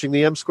 And you're watching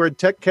the M Squared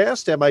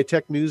TechCast at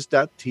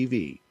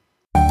mytechnews.tv.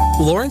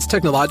 Lawrence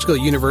Technological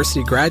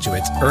University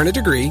graduates earn a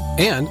degree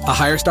and a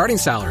higher starting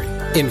salary.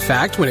 In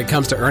fact, when it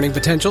comes to earning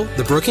potential,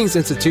 the Brookings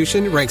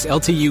Institution ranks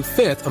LTU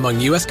 5th among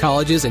U.S.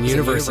 colleges and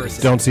universities.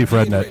 Don't see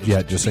FredNet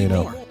yet, just so you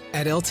know.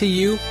 At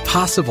LTU,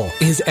 possible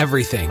is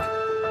everything.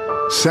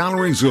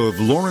 Salaries of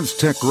Lawrence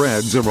Tech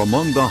grads are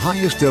among the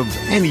highest of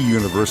any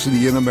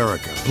university in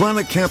America. Plan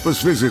a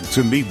campus visit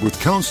to meet with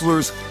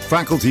counselors,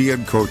 faculty,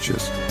 and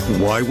coaches.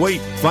 Why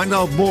wait? Find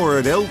out more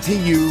at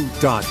ltu.edu.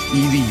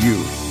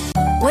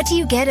 What do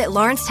you get at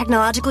Lawrence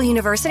Technological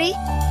University?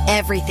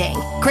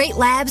 Everything. Great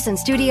labs and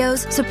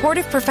studios,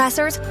 supportive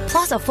professors,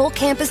 plus a full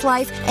campus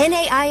life,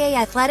 NAIA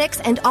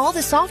athletics, and all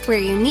the software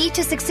you need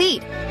to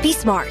succeed. Be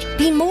smart.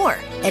 Be more.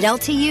 At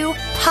LTU,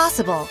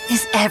 possible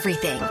is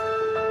everything.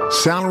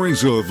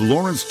 Salaries of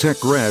Lawrence Tech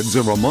grads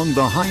are among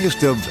the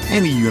highest of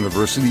any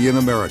university in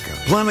America.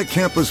 Plan a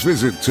campus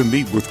visit to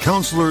meet with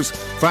counselors,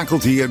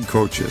 faculty, and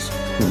coaches.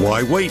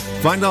 Why wait?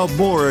 Find out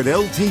more at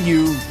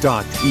ltu.edu.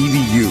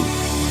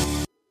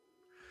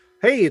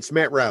 Hey, it's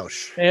Matt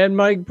Roush. And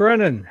Mike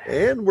Brennan.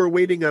 And we're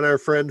waiting on our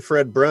friend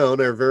Fred Brown,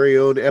 our very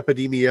own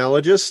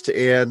epidemiologist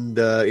and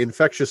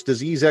infectious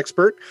disease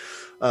expert.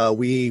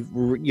 We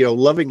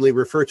lovingly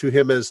refer to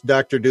him as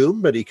Dr.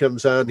 Doom, but he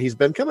comes on. He's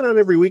been coming on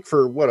every week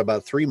for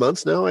about 3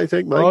 months now, I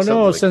think, Mike? Oh,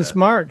 no, since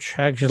March,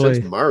 actually.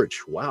 Since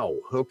March. Wow.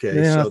 Okay.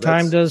 Yeah, so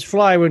time does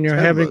fly when you're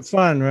having months.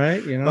 Fun,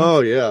 right? You know? Oh,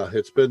 yeah.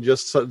 It's been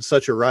just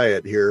such a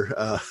riot here.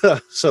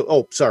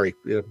 Sorry.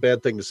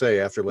 Bad thing to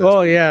say after last week.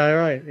 Oh, yeah,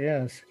 right.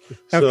 Yes.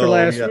 After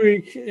last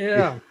week.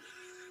 Yeah.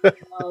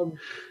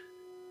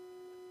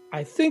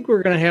 I think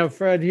we're going to have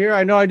Fred here.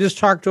 I know I just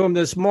talked to him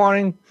this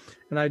morning.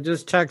 And I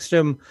just texted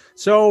him.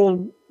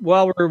 So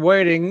while we're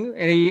waiting,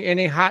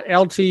 any hot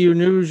LTU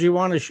news you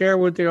want to share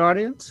with the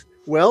audience?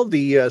 Well,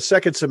 the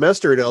second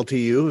semester at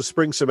LTU,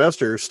 spring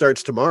semester,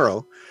 starts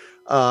tomorrow.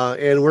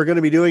 And we're going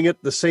to be doing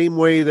it the same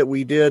way that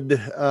we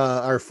did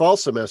our fall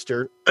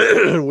semester,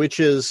 which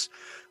is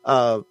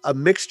a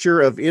mixture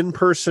of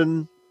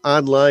in-person,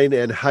 online,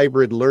 and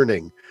hybrid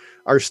learning.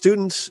 Our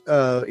students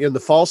in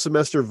the fall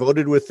semester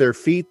voted with their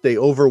feet. They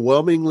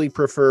overwhelmingly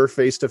prefer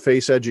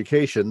face-to-face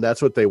education.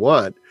 That's what they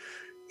want.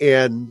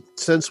 And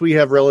since we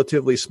have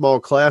relatively small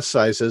class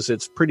sizes,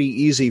 it's pretty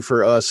easy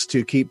for us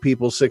to keep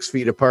people 6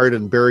 feet apart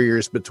and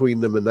barriers between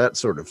them and that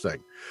sort of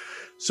thing.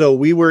 So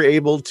we were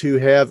able to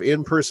have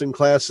in-person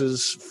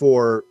classes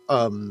for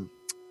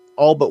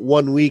all but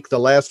 1 week. The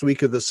last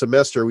week of the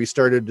semester, we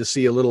started to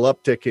see a little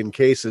uptick in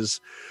cases.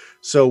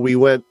 So we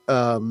went,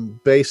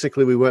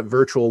 we went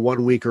virtual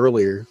 1 week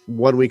earlier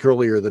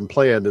than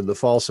planned in the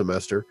fall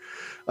semester,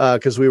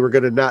 because we were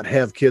going to not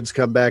have kids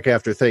come back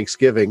after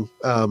Thanksgiving,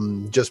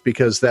 just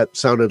because that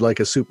sounded like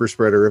a super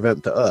spreader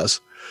event to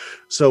us.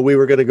 So we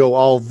were going to go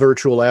all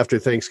virtual after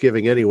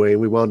Thanksgiving anyway.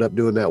 We wound up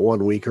doing that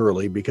 1 week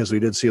early because we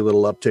did see a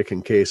little uptick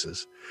in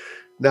cases.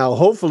 Now,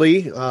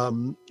 hopefully,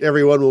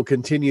 everyone will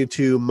continue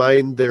to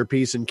mind their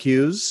P's and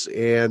Q's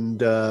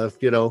and,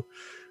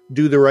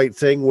 do the right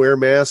thing, wear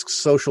masks,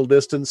 social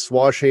distance,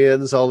 wash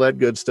hands, all that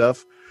good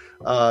stuff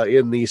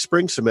in the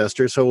spring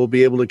semester. So we'll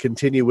be able to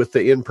continue with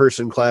the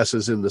in-person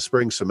classes in the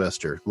spring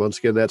semester. Once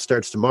again, that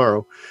starts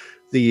tomorrow.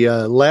 The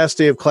last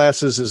day of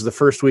classes is the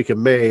first week of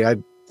May. I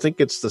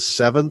think it's the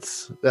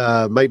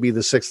 7th, might be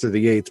the 6th or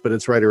the 8th, but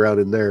it's right around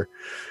in there.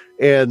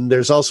 And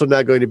there's also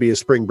not going to be a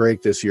spring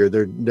break this year.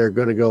 They're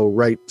going to go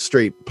right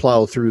straight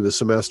plow through the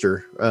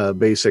semester,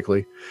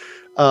 basically.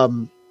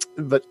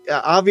 But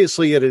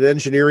obviously at an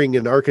engineering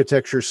and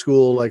architecture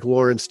school like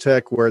Lawrence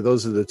Tech, where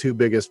those are the two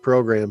biggest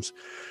programs,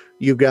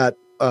 you've got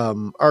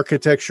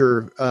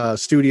architecture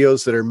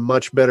studios that are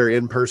much better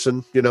in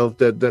person,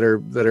 that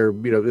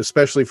are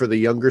especially for the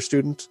younger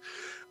students.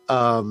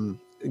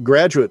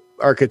 Graduate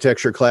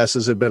architecture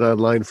classes have been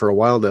online for a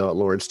while now at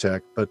Lawrence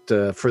Tech, but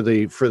for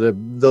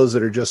those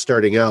that are just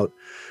starting out,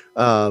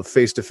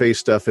 face-to-face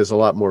stuff is a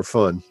lot more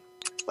fun.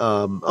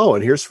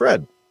 And here's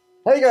Fred.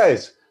 Hey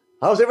guys,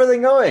 how's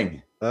everything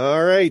going?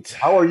 All right.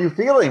 How are you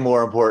feeling,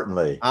 more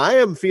importantly? I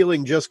am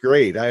feeling just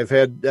great. I've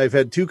had 2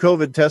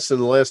 COVID tests in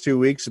the last 2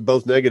 weeks,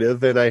 both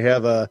negative, and I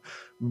have a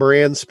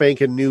brand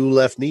spanking new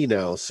left knee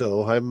now.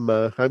 So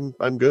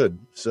I'm good.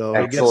 So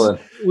excellent.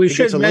 We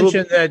should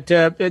mention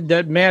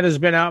that Matt has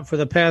been out for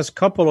the past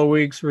couple of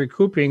weeks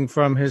recouping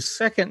from his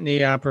second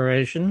knee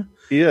operation.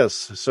 Yes.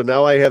 So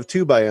now I have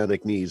 2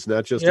 bionic knees,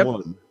 not just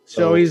one.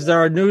 So he's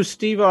our new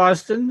Steve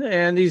Austin,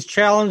 and he's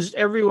challenged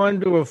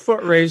everyone to a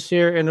foot race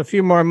here in a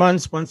few more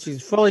months once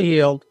he's fully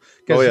healed.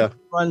 Because he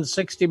runs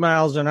 60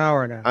 miles an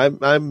hour now.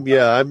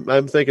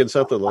 I'm thinking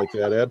something like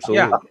that.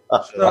 Absolutely.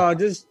 Yeah. So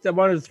I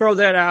wanted to throw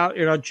that out,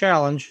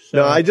 challenge. So.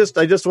 No, I just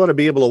want to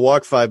be able to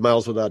walk 5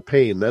 miles without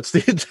pain. That's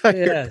the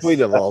entire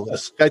point of all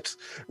this.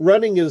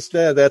 Running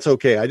instead, that's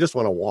okay. I just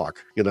want to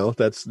walk.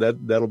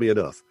 That'll be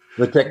enough.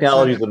 The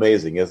technology is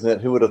amazing, isn't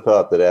it? Who would have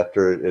thought that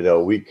after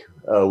a week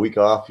a week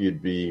off,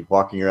 you'd be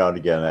walking around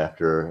again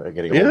after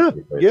getting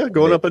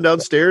going up and down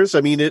stairs.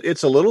 I mean,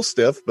 it's a little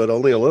stiff, but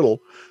only a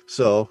little.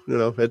 So,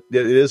 it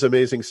is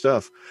amazing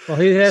stuff. Well,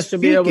 he has to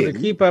be able to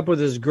keep up with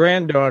his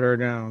granddaughter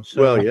now.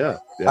 So. Well, yeah,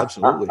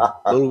 absolutely.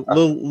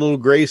 little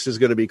Grace is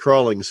going to be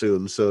crawling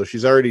soon, so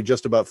she's already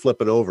just about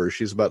flipping over.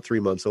 She's about 3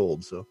 months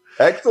old. So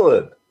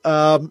excellent.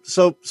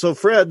 So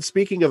Fred,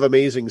 speaking of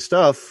amazing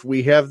stuff,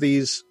 we have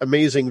these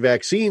amazing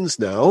vaccines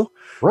now,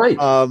 right?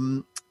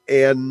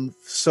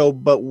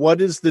 But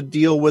what is the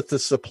deal with the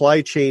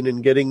supply chain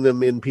and getting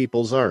them in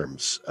people's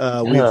arms?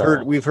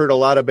 We've heard a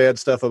lot of bad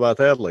stuff about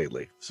that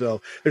lately.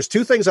 So there's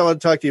two things I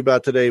want to talk to you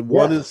about today.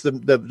 One is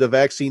the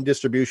vaccine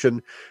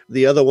distribution.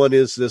 The other one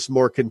is this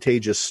more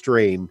contagious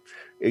strain.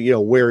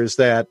 Where is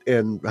that,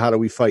 and how do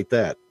we fight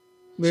that?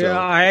 Yeah,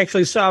 I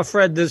actually saw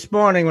Fred this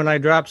morning when I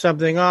dropped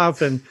something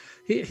off, and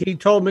he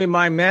told me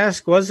my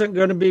mask wasn't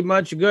going to be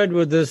much good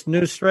with this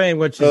new strain,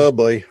 which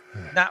is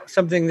not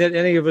something that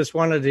any of us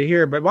wanted to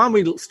hear. But why don't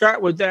we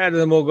start with that, and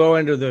then we'll go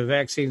into the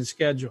vaccine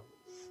schedule.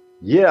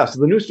 Yeah, so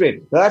the new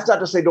strain. Now, that's not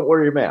to say don't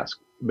wear your mask.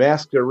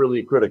 Masks are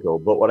really critical.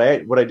 But what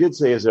I did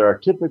say is there are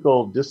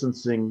typical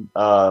distancing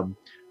kind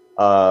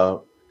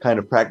of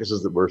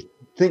practices that we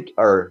think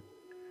are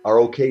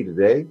okay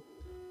today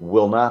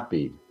will not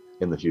be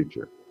in the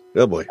future.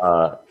 Oh boy.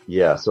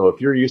 So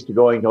if you're used to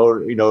going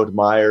to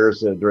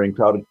Myers during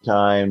crowded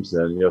times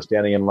and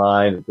standing in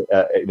line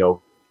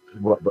to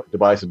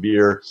buy some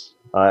beer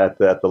at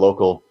the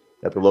local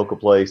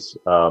place,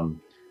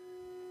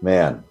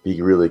 man,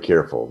 be really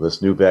careful.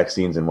 This new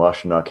vaccine's in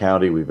Washtenaw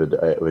County. We've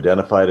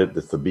identified it.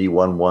 It's the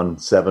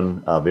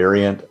B117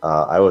 variant.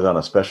 I was on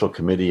a special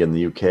committee in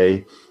the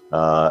UK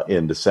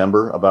in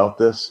December about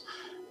this,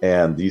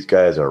 and these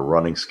guys are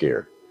running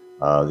scared.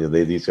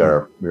 These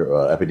are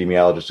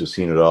epidemiologists who've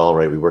seen it all,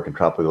 right? We work in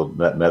tropical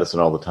medicine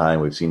all the time.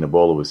 We've seen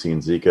Ebola, we've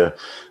seen Zika.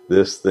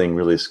 This thing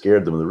really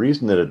scared them. The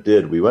reason that it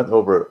did, we went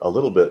over a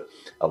little bit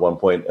at one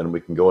point, and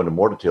we can go into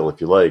more detail if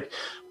you like,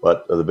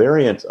 but the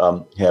variants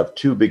have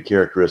two big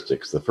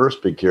characteristics. The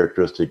first big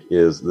characteristic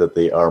is that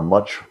they are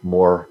much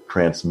more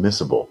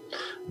transmissible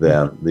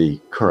than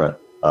the current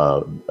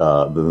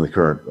Wuhan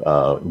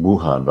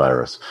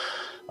virus.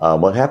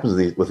 What happens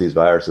with these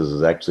viruses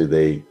is actually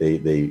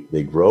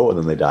they grow and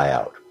then they die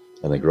out,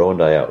 and they grow and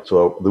die out.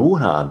 So the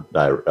Wuhan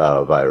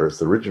virus,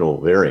 the original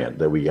variant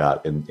that we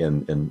got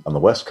in on the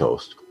West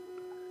Coast,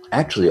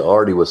 actually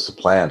already was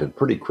supplanted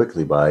pretty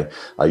quickly by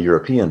a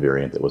European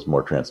variant that was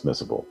more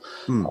transmissible.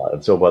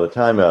 And so by the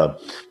time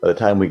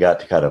we got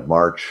to kind of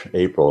March,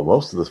 April,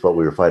 most of what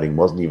we were fighting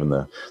wasn't even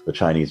the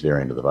Chinese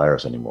variant of the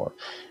virus anymore.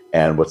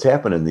 And what's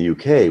happened in the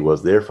UK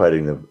was they were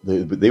fighting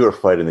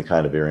the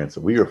kind of variants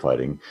that we were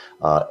fighting,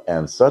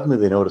 and suddenly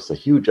they noticed a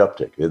huge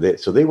uptick.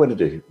 So they went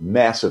into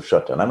massive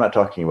shutdown. I'm not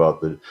talking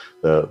about the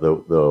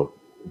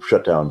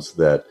shutdowns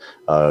that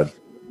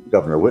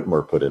Governor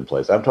Whitmer put in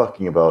place. I'm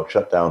talking about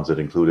shutdowns that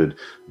included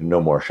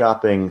no more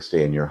shopping,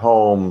 stay in your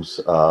homes,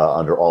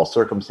 under all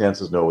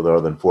circumstances, no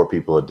more than 4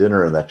 people at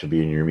dinner, and that should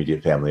be in your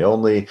immediate family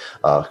only,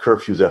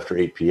 curfews after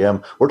 8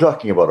 p.m. We're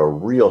talking about a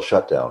real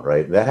shutdown,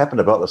 right? That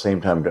happened about the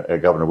same time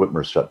Governor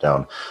Whitmer's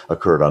shutdown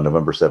occurred on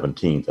November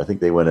 17th. I think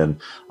they went in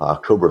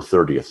October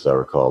 30th, as I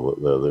recall,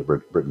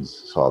 the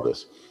Britons saw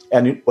this.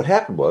 And what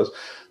happened was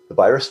the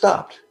virus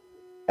stopped,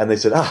 and they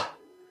said,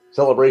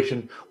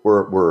 celebration,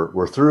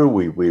 we're through,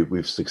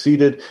 we've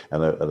succeeded,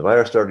 and the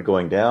virus started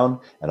going down,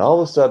 and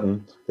all of a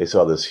sudden they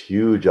saw this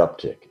huge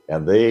uptick,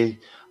 and they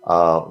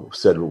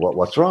said,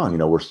 what's wrong?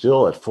 We're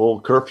still at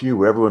full curfew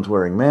where everyone's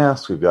wearing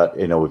masks. We've got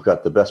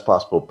the best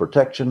possible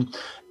protection,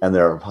 and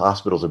their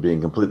hospitals are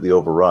being completely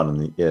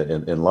overrun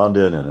in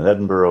London and in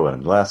Edinburgh and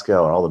in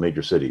Glasgow and all the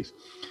major cities.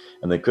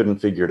 And they couldn't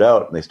figure it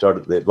out.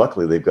 And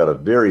luckily, they've got a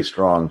very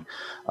strong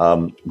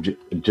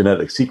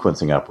genetic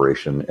sequencing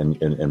operation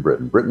in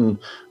Britain. Britain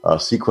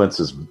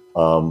sequences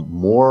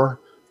more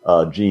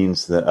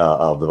genes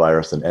of the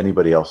virus than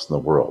anybody else in the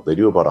world. They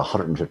do about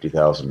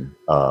 150,000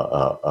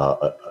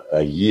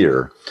 a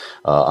year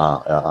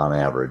on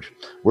average.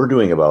 We're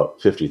doing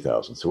about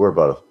 50,000. So we're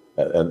about,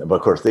 but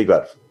of course, they've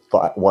got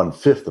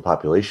 1/5 the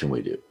population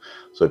we do.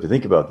 So if you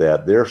think about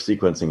that, they're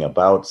sequencing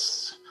about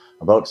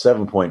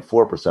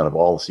 7.4% of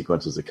all the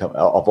sequences that come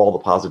of all the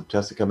positive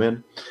tests that come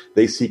in.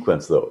 They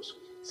sequence those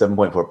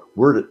 7.4.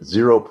 We're at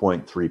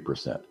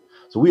 0.3%.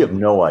 So we have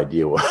no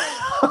idea what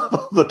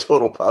the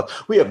total.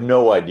 We have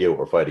no idea what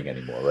we're fighting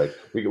anymore, right?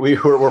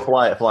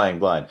 We're flying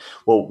blind.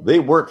 Well, they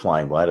weren't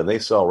flying blind, and they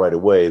saw right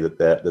away that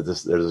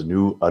there's a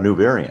new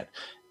variant,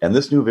 and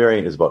this new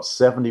variant is about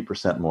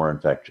 70% more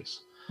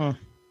infectious.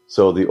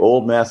 So the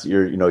old masks that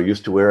you're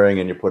used to wearing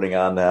and you're putting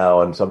on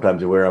now, and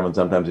sometimes you wear them and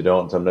sometimes you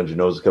don't, and sometimes your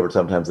nose is covered,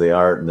 sometimes they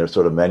aren't, and they're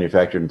sort of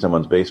manufactured in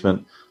someone's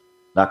basement,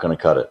 not going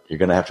to cut it. You're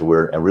going to have to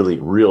wear a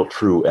real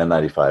true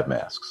N95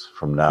 masks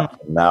from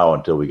now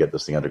until we get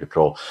this thing under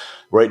control.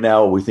 Right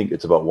now, we think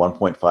it's about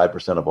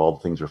 1.5% of all the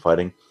things we're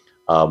fighting.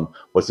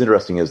 What's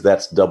interesting is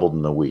that's doubled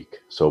in a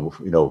week. So,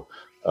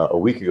 a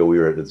week ago we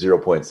were at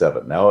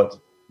 0.7. Now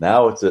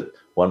it's at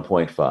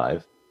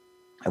 1.5.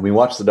 And we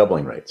watch the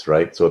doubling rates,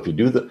 right? So if you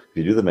do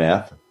the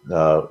math,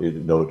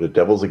 it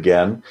doubles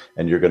again,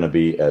 and you're going to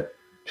be at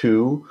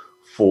 2,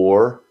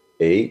 4,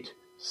 8,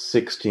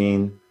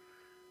 16,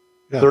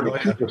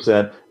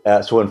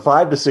 32%. So in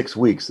 5 to 6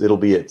 weeks, it'll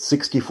be at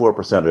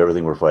 64% of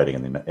everything we're fighting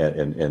in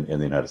the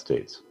United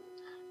States.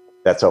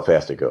 That's how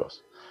fast it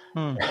goes.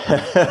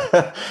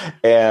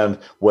 And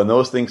when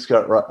those things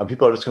start,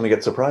 people are just going to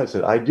get surprised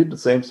that I did the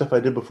same stuff I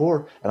did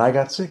before and I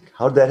got sick.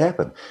 How did that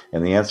happen?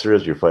 And the answer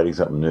is you're fighting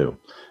something new,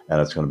 and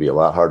it's going to be a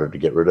lot harder to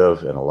get rid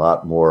of and a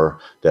lot more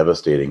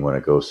devastating when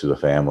it goes through the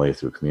family,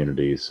 through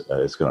communities.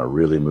 It's going to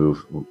really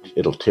move.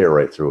 It'll tear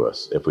right through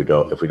us if we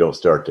don't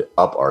start to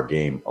up our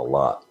game a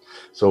lot.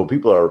 So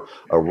people are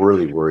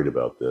really worried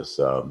about this,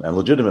 and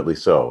legitimately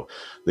so.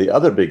 The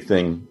other big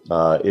thing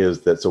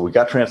is that, so we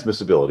got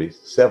transmissibility,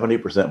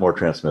 70% more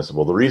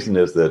transmissible. The reason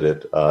is that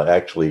it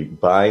actually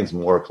binds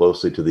more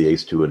closely to the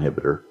ACE2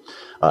 inhibitor.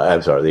 The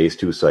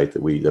ACE2 site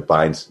that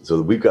binds.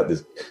 So we've got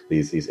these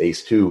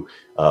ACE2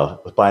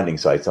 binding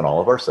sites on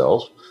all of our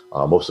cells.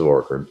 Most of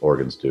our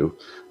organs do,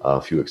 a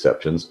few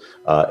exceptions,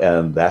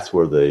 and that's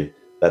where this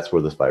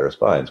virus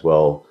binds.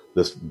 Well,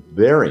 this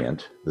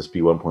variant, this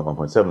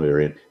B1.1.7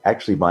 variant,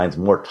 actually binds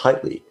more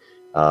tightly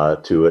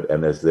to it,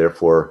 and is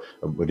therefore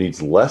it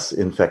needs less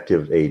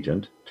infective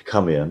agent to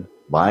come in,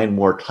 bind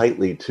more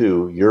tightly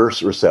to your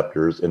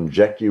receptors,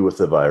 inject you with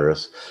the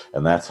virus,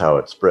 and that's how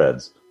it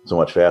spreads so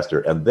much faster.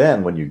 And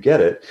then when you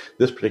get it,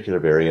 this particular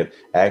variant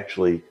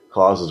actually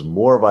causes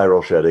more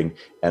viral shedding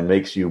and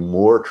makes you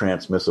more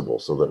transmissible,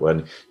 so that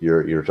when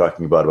you're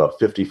talking about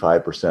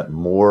 55%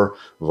 more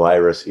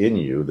virus in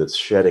you that's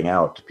shedding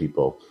out to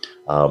people.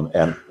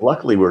 And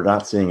luckily, we're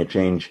not seeing a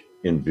change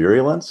in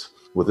virulence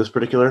with this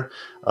particular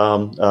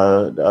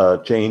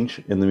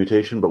change in the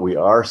mutation, but we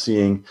are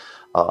seeing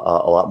a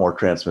lot more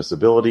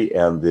transmissibility,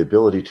 and the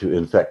ability to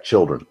infect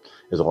children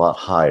is a lot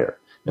higher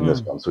in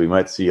this one. So we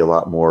might see a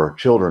lot more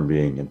children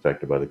being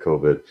infected by the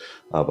COVID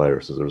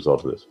virus as a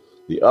result of this.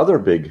 The other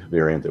big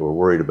variant that we're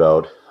worried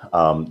about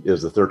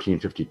is the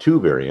 1352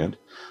 variant.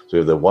 So we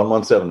have the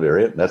 117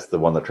 variant, and that's the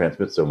one that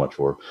transmits so much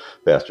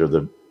faster.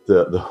 The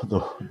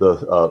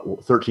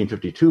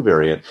 1352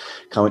 variant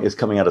is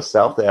coming out of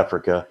South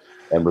Africa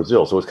and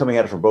Brazil. So it's coming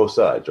at it from both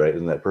sides, right?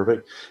 Isn't that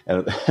perfect?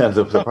 And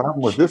the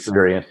problem with this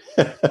variant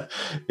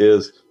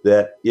is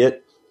that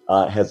it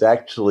has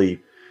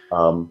actually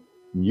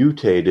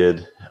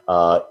mutated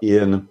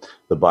in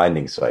the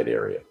binding site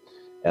area.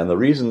 And the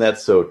reason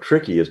that's so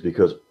tricky is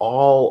because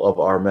all of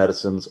our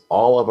medicines,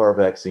 all of our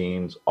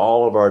vaccines,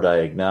 all of our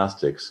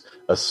diagnostics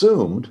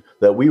assumed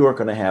that we weren't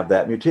going to have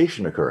that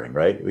mutation occurring,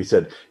 right? We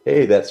said,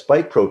 hey, that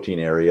spike protein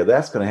area,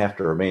 that's going to have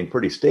to remain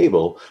pretty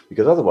stable,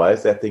 because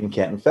otherwise that thing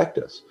can't infect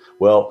us.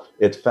 Well,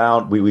 it's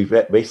found, we've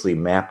basically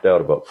mapped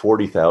out about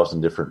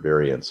 40,000 different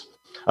variants.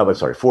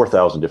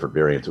 4,000 different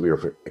variants that we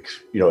were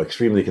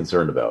extremely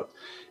concerned about.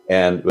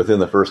 And within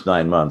the first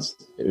 9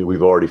 months,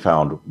 we've already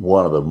found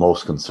one of the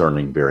most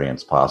concerning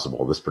variants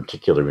possible. This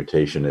particular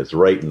mutation is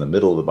right in the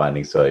middle of the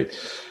binding site.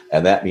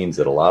 And that means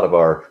that a lot of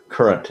our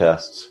current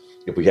tests,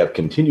 if we have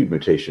continued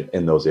mutation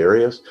in those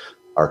areas,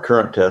 our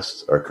current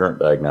tests, our current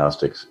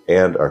diagnostics,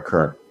 and our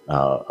current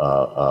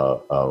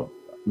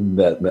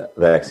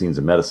vaccines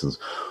and medicines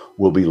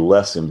will be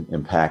less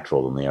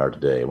impactful than they are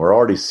today. And we're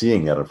already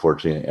seeing that,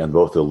 unfortunately, in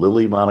both the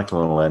Lilly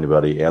monoclonal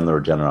antibody and the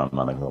Regeneron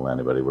monoclonal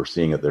antibody. We're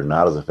seeing that they're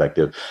not as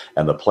effective.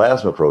 And the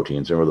plasma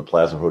proteins, remember the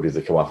plasma proteins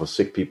that come off of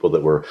sick people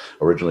that were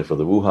originally for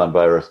the Wuhan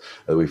virus,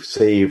 that we've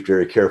saved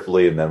very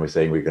carefully, and then we're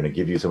saying we're going to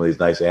give you some of these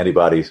nice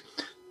antibodies.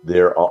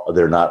 They're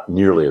not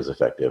nearly as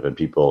effective. And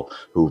people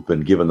who've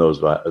been given those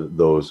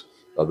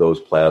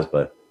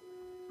plasma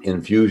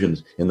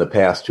infusions in the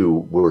past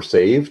who were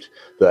saved,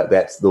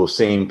 that's those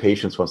same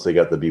patients, once they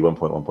got the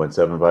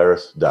B1.1.7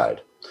 virus,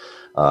 died.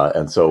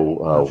 And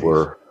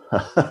so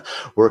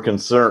we're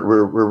concerned.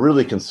 We're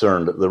really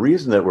concerned. The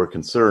reason that we're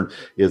concerned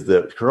is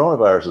that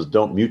coronaviruses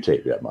don't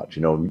mutate that much.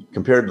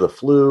 Compared to the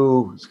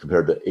flu,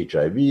 compared to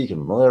HIV,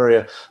 and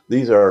malaria,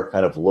 these are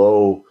kind of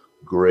low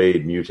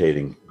grade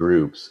mutating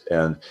groups.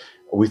 And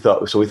we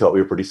thought we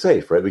were pretty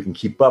safe, right? We can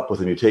keep up with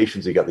the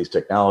mutations. You got these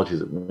technologies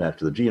that map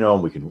to the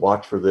genome. We can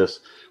watch for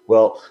this.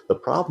 Well, the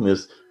problem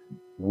is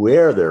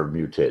where they're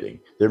mutating.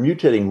 They're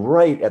mutating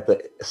right at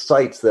the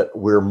sites that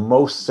we're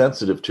most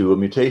sensitive to a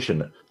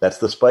mutation. That's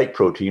the spike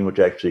protein, which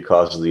actually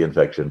causes the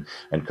infection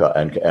and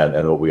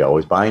what we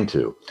always bind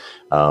to.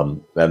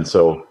 And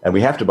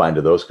we have to bind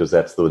to those because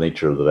that's the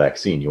nature of the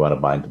vaccine. You want to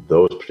bind to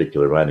those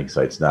particular binding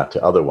sites, not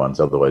to other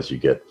ones. Otherwise, you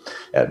get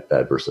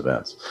adverse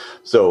events.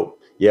 So,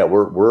 yeah,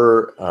 we're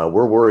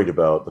worried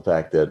about the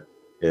fact that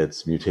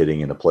it's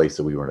mutating in a place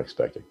that we weren't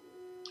expecting.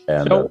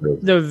 And so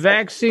the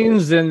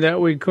vaccines then that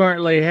we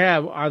currently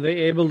have, are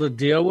they able to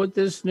deal with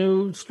this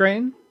new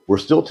strain? We're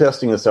still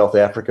testing in South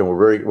Africa, and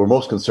we're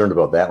most concerned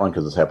about that one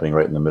because it's happening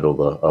right in the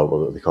middle of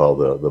what they call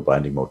the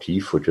binding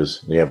motif, which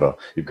is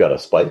you've got a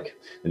spike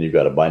and you've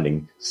got a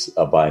binding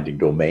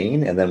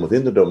domain, and then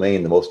within the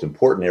domain, the most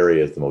important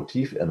area is the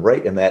motif, and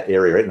right in that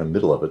area, right in the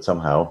middle of it,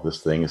 somehow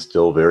this thing is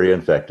still very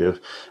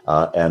infective,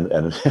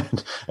 and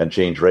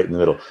change right in the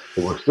middle.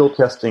 So we're still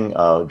testing.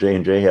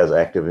 J&J has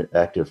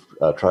active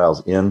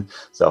trials in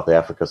South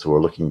Africa, so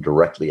we're looking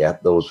directly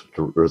at those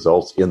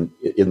results in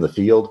the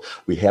field.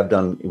 We have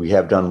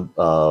done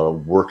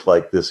work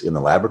like this in the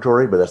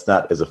laboratory, but that's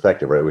not as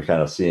effective, right? We're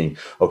kind of seeing,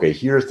 okay,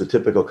 here's the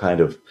typical kind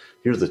of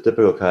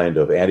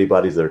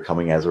antibodies that are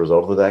coming as a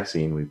result of the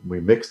vaccine. We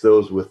mix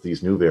those with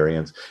these new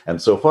variants,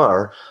 and so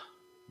far,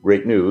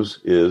 great news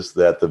is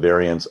that the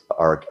variants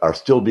are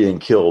still being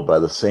killed by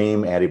the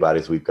same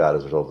antibodies we've got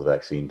as a result of the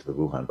vaccine to the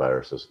Wuhan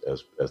virus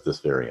as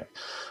this variant.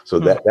 So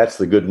that's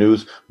the good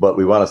news, but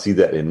we want to see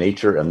that in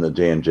nature, and the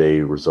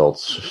J&J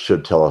results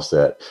should tell us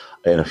that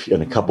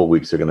in a couple of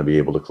weeks they're going to be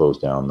able to close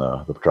down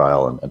the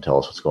trial and tell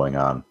us what's going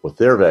on with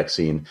their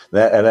vaccine.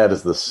 That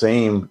is the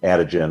same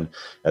antigen,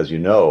 as you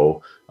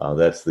know.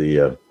 That's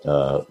the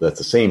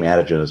same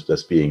antigen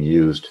that's being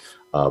used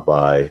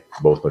by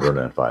both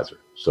Moderna and Pfizer.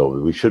 So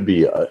we should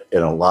be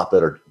in a lot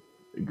better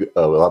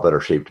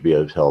shape to be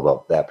able to tell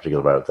about that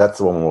particular virus. That's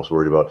the one we're most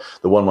worried about.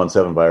 The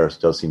 117 virus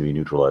does seem to be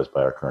neutralized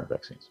by our current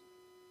vaccines.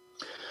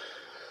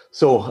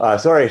 So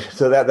sorry.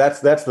 So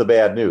that's the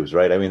bad news,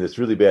 right? I mean, it's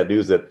really bad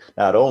news that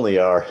not only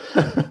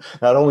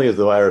is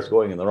the virus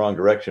going in the wrong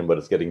direction, but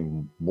it's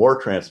getting more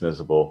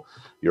transmissible.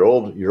 Your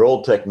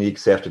old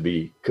techniques have to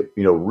be,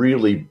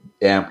 really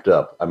amped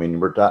up. I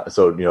mean,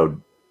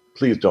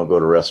 please don't go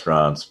to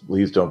restaurants.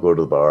 Please don't go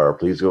to the bar.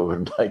 Please go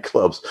to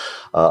nightclubs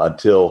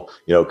until,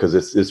 because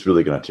it's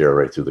really going to tear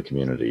right through the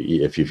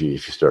community if you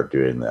start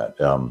doing that.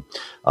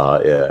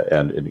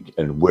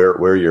 And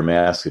wear your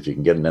mask. If you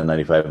can get an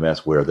N95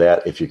 mask, wear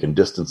that. If you can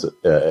distance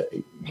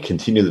it,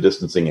 continue the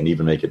distancing and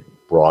even make it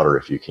broader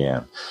if you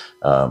can,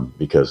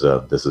 because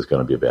this is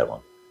going to be a bad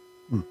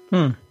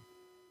one.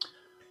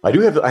 I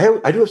do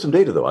have some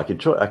data though. I can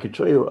show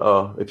you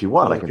if you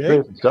want. Okay. I can show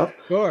you some stuff.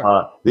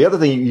 Sure. The other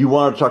thing you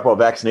wanted to talk about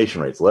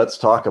vaccination rates. Let's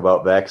talk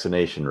about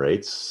vaccination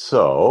rates.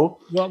 So,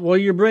 well,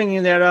 you're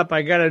bringing that up.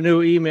 I got a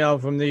new email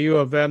from the U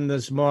of M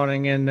this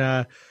morning,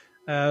 and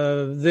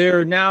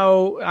they're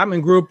now. I'm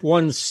in Group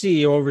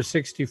 1C, over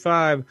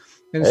 65,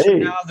 and so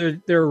now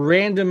they're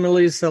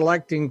randomly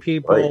selecting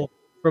people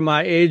from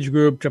my age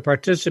group to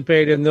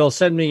participate, and they'll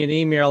send me an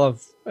email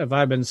if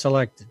I've been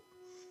selected.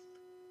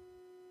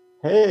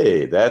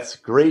 Hey, that's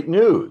great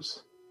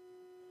news.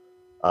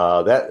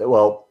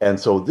 And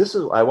so this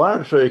is. I wanted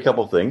to show you a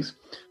couple of things.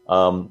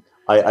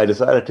 I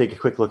decided to take a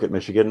quick look at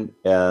Michigan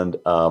and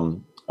in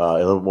a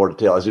little more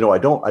detail. As you know, I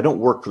don't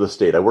work for the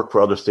state. I work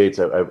for other states.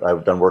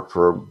 I've done work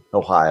for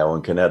Ohio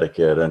and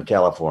Connecticut and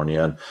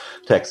California and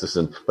Texas,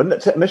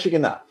 but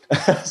Michigan not.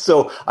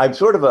 So I'm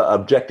sort of an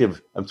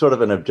objective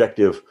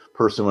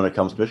person when it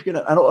comes to Michigan,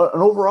 and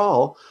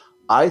overall,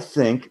 I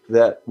think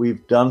that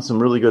we've done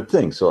some really good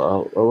things.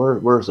 So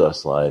where's a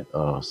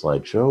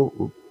slideshow?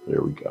 Oop,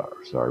 there we go.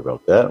 Sorry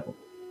about that.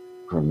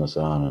 Turn this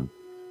on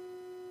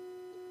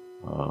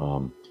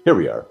and here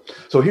we are.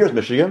 So here's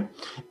Michigan,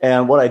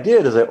 and what I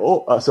did is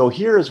so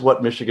here's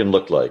what Michigan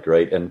looked like,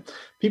 right? And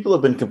people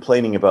have been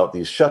complaining about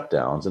these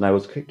shutdowns, and I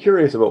was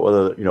curious about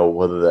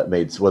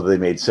whether they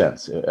made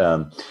sense.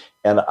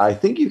 And I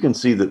think you can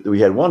see that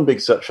we had one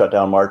big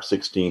shutdown March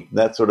 16th, and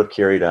that sort of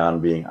carried on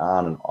being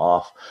on and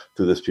off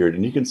through this period.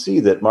 And you can see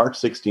that March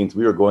 16th,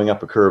 we were going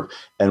up a curve,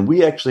 and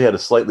we actually had a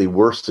slightly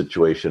worse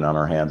situation on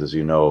our hands, as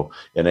you know,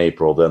 in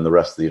April than the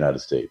rest of the United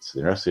States.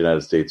 The rest of the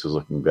United States was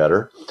looking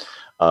better.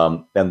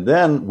 And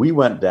then we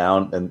went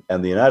down,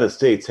 and the United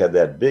States had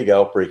that big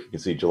outbreak. You can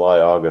see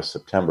July, August,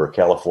 September.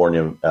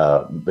 California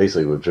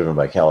basically was driven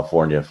by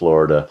California,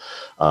 Florida,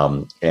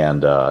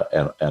 and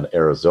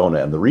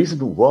Arizona. And the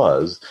reason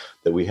was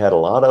that we had a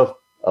lot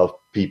of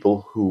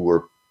people who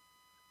were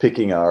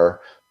there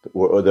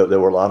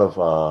were a lot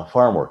of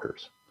farm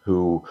workers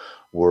who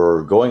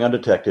were going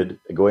undetected,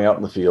 going out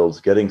in the fields,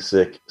 getting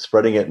sick,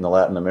 spreading it in the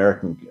Latin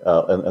American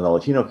and the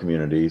Latino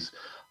communities.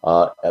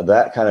 And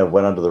that kind of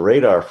went under the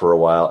radar for a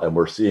while, and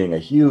we're seeing a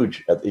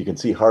huge, you can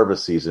see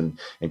harvest season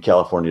in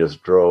California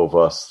just drove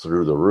us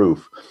through the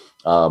roof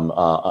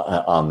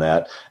on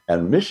that.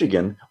 And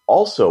Michigan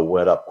also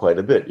went up quite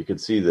a bit. You can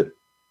see that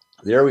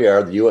there we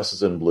are. The U.S.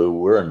 is in blue.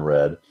 We're in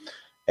red.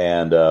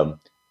 And on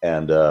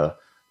November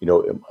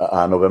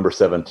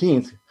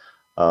 17th,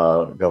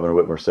 Governor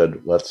Whitmer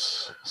said,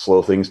 let's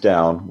slow things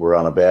down. We're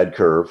on a bad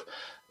curve.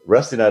 The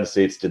rest of the United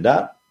States did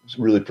not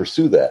really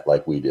pursue that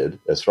like we did,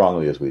 as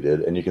strongly as we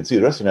did. And you can see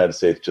the rest of the United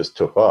States just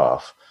took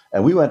off,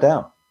 and we went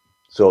down.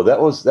 So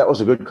that was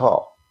a good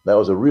call. That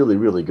was a really,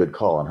 really good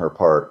call on her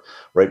part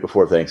right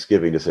before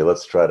Thanksgiving to say,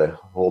 let's try to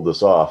hold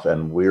this off.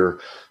 And the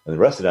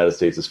rest of the United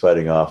States is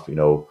fighting off,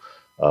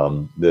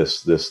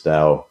 this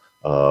now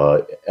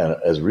and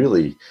is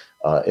really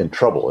in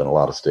trouble in a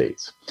lot of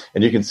states.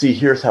 And you can see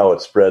here's how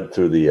it spread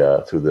through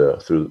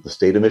the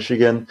state of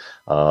Michigan,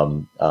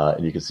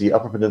 and you can see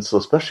Upper Peninsula,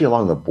 especially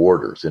along the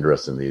borders.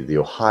 Interestingly, the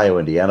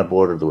Ohio-Indiana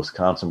border, the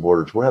Wisconsin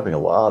borders, we're having a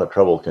lot of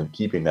trouble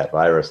keeping that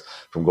virus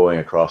from going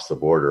across the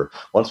border.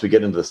 Once we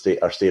get into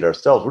our state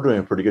ourselves, we're doing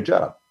a pretty good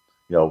job.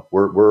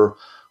 We're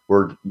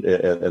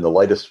in the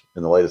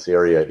lightest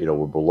area.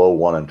 We're below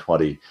 1 in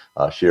 20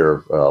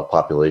 share of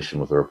population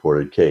with a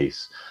reported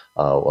case.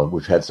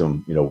 We've had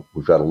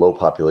we've got a low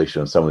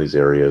population in some of these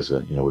areas,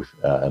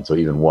 and so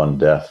even one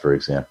death, for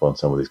example, in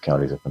some of these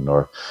counties up in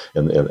north,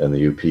 in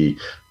the UP,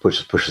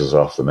 pushes us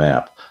off the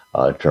map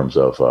in terms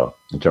of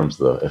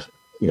the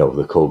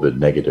COVID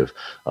negative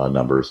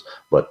numbers.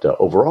 But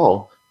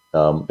overall,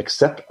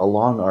 except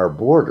along our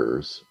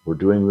borders,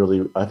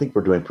 I think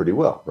we're doing pretty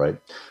well, right?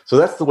 So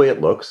that's the way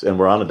it looks, and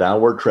we're on a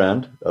downward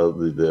trend.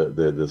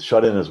 The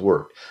shut-in has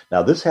worked.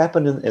 Now, this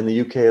happened in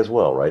the UK as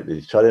well, right?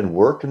 The shut-in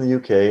worked in the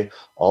UK.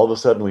 All of a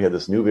sudden, we had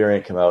this new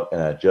variant come out,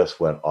 and it just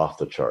went off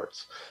the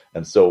charts.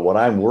 And so what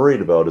I'm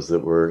worried about is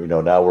that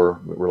now we're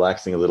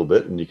relaxing a little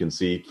bit, and you can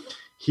see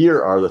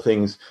here are the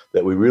things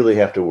that we really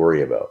have to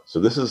worry about. So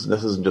this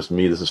isn't just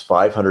me. This is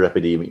 500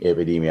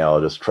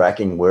 epidemiologists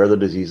tracking where the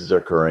diseases are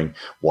occurring,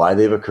 why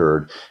they've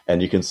occurred.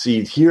 And you can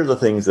see here the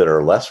things that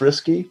are less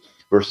risky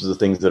versus the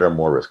things that are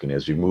more risky. And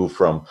as you move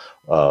from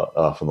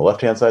the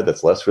left-hand side,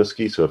 that's less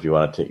risky. So if you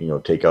want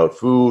to take out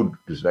food,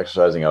 do some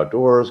exercising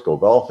outdoors, go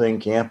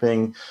golfing,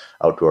 camping,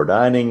 outdoor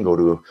dining, go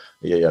to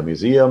a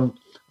museum,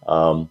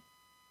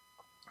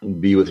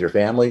 be with your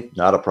family,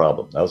 not a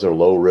problem. Those are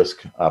low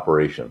risk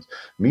operations.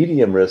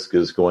 Medium risk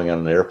is going on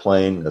an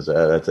airplane.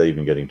 That's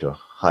even getting to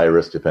high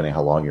risk depending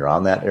how long you're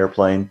on that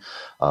airplane.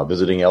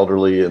 Visiting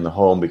elderly in the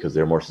home because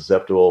they're more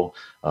susceptible.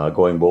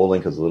 Going bowling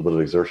because a little bit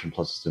of exertion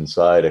plus it's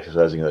inside.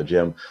 Exercising in the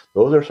gym.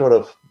 Those are sort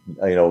of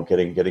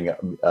getting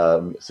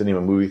sitting in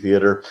a movie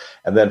theater.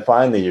 And then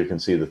finally you can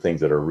see the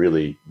things that are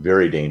really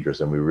very dangerous,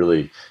 and we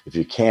really, if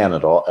you can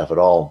if at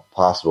all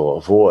possible,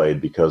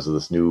 avoid because of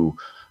this new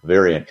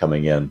variant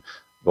coming in.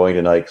 Going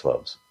to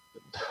nightclubs,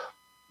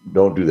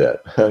 don't do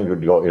that.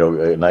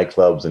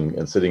 Nightclubs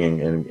and sitting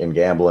and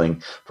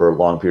gambling for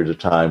long periods of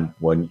time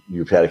when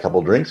you've had a couple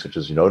of drinks, which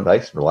is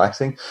nice and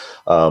relaxing.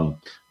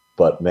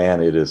 But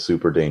man, it is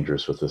super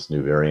dangerous with this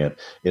new variant.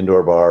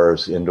 Indoor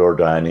bars, indoor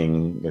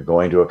dining,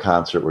 going to a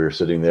concert where you're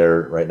sitting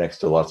there right next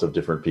to lots of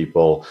different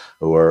people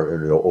who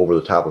are over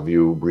the top of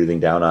you,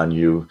 breathing down on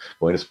you.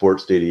 Going to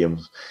sports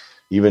stadiums.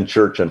 Even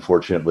church,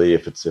 unfortunately,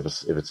 if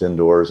it's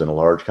indoors in a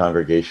large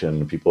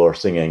congregation, people are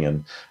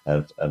singing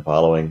and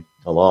following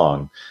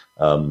along,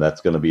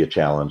 that's going to be a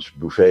challenge.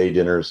 Buffet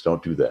dinners,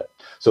 don't do that.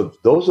 So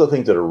those are the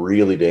things that are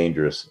really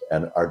dangerous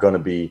and are going to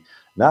be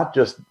not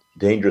just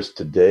dangerous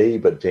today,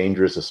 but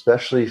dangerous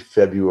especially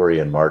February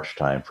and March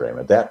timeframe.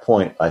 At that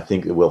point, I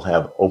think it will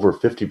have over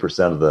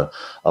 50%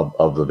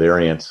 of the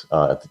variants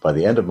by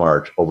the end of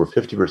March. Over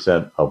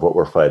 50% of what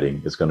we're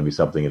fighting is going to be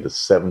something that is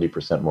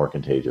 70% more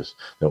contagious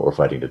than what we're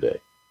fighting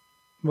today.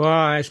 Well,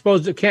 I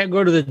suppose it can't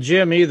go to the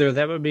gym either.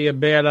 That would be a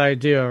bad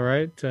idea,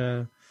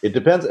 right? It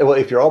depends. Well,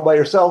 if you're all by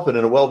yourself and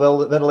in a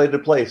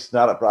well-ventilated place,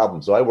 not a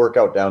problem. So I work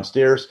out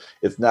downstairs.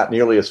 It's not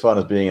nearly as fun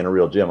as being in a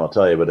real gym, I'll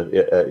tell you.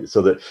 But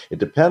so that it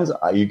depends.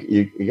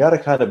 You got to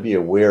kind of be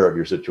aware of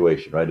your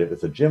situation, right? If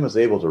the gym is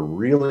able to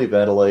really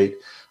ventilate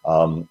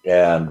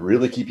and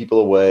really keep people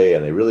away,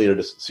 and they really are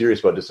just serious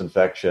about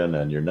disinfection,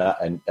 and you're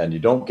not, and you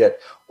don't get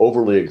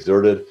overly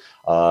exerted,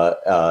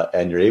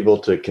 and you're able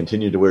to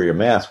continue to wear your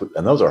mask,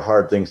 and those are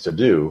hard things to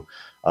do,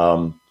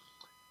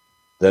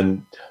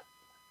 then.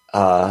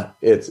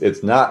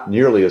 It's not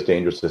nearly as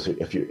dangerous as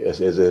if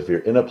you're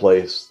in a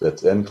place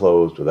that's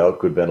enclosed without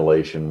good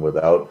ventilation, with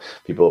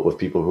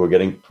people who are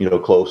getting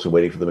close and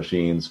waiting for the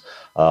machines,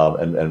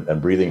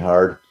 and breathing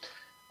hard,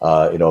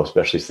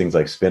 especially things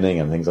like spinning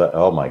and things like,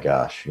 oh my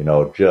gosh,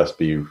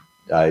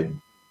 I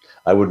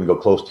wouldn't go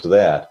close to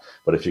that.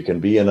 But if you can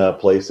be in a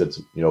place that's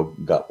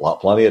got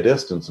plenty of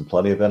distance and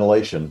plenty of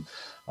ventilation,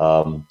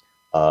 and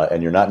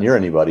you're not near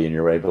anybody and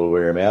you're able to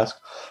wear your mask.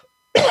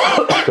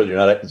 Because you're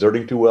not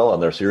exerting too well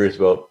and they're serious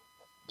about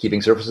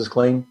keeping surfaces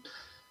clean,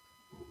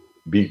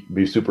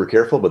 be super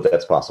careful, but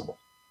that's possible.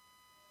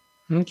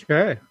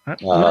 Okay.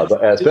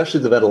 But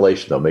especially the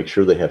ventilation, though. Make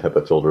sure they have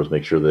HEPA filters.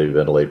 Make sure they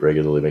ventilate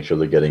regularly. Make sure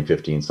they're getting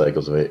 15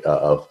 cycles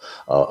of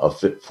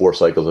 4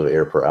 cycles of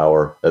air per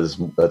hour. That's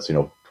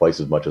twice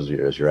as much as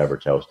your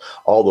average house.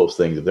 All those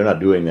things. If they're not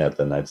doing that,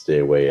 then I'd stay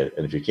away. And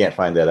if you can't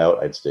find that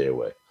out, I'd stay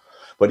away.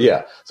 But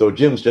yeah, so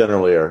gyms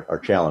generally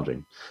are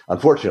challenging,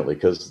 unfortunately,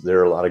 because there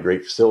are a lot of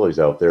great facilities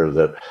out there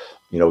that,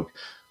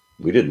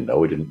 we didn't know.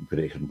 We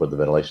couldn't put the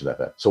ventilation that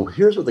bad. So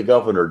here's what the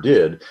governor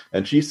did.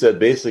 And she said,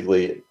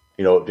 basically,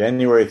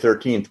 January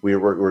 13th,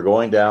 we're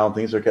going down.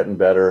 Things are getting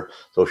better.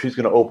 So she's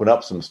going to open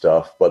up some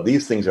stuff. But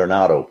these things are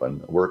not open.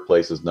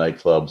 Workplaces,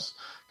 nightclubs,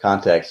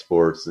 contact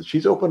sports.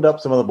 She's opened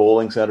up some of the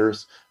bowling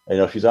centers.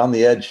 She's on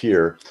the edge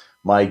here.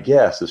 My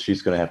guess is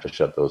she's going to have to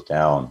shut those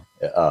down,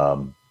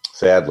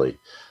 sadly.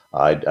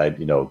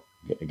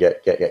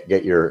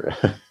 Get your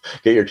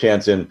get your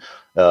chance in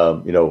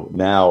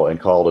now and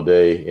call it a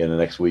day in the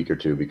next week or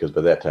two, because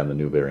by that time the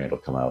new variant will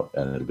come out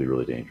and it'll be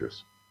really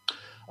dangerous.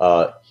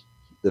 The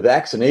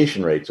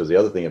vaccination rates was the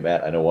other thing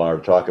that I wanted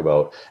to talk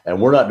about,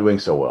 and we're not doing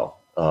so well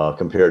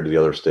compared to the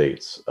other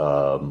states.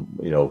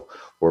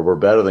 We're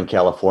better than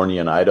California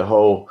and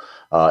Idaho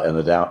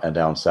and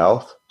down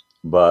south,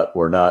 but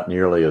we're not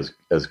nearly as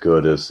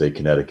good as, say,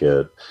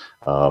 Connecticut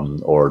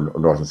or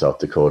North and South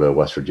Dakota.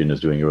 West Virginia is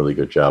doing a really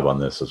good job on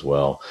this as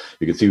well.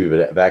 You can see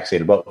we've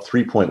vaccinated about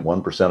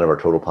 3.1% of our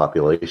total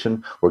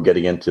population. We're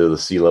getting into the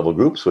C-level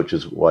groups, which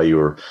is why you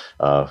were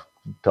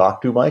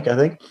talked to, Mike, I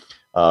think.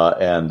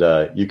 And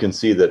you can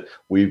see that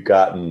we've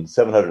gotten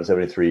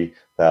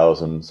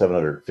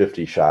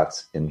 773,750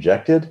 shots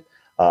injected.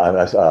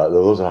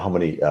 Those are how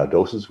many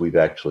doses we've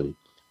actually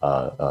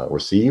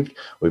received.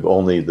 We've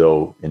only,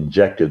 though,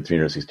 injected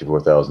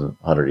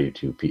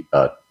 364,182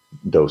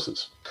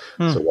 doses.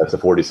 So that's a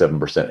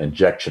 47%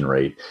 injection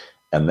rate,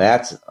 and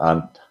that's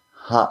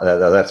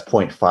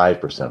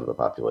 0.5% of the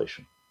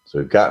population. So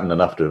we've gotten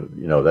enough to,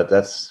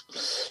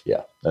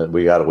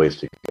 we got a ways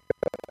to go.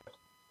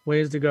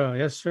 Ways to go,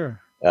 yes, sir.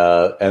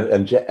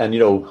 And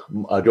Joe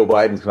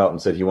Biden's come out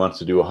and said he wants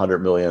to do 100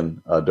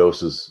 million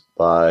doses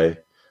by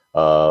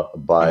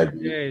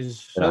 100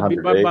 days.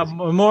 By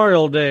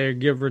Memorial Day,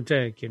 give or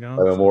take, By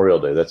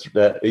Memorial Day,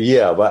 but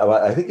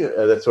I think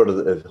that's sort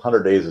of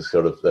 100 days is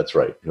that's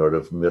right, sort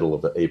of middle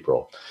of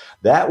April.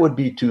 That would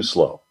be too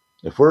slow.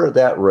 If we're at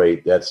that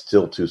rate, that's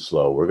still too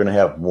slow. We're going to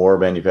have more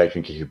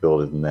manufacturing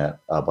capability than that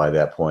by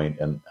that point,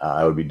 and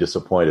I would be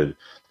disappointed.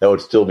 That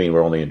would still mean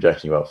we're only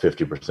injecting about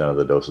 50% of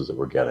the doses that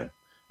we're getting,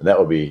 and that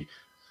would be,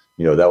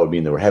 that would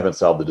mean that we haven't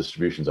solved the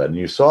distribution side. And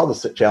you saw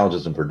the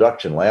challenges in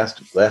production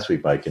last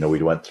week, Mike.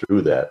 We went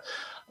through that.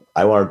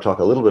 I wanted to talk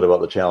a little bit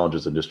about the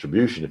challenges in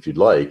distribution, if you'd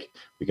like.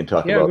 We can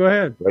talk about. Go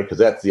ahead. Right, because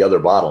that's the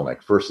other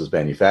bottleneck. First is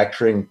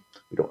manufacturing.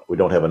 We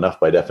don't have enough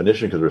by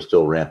definition because we're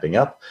still ramping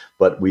up,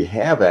 but we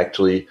have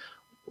actually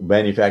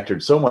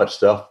manufactured so much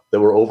stuff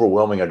that we're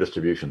overwhelming our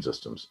distribution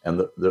systems.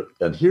 And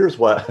here's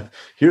where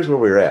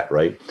we're at,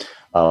 right?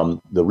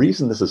 The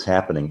reason this is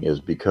happening is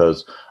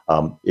because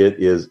it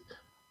is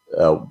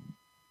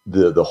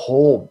the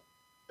whole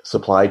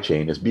supply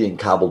chain is being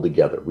cobbled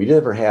together. We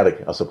never had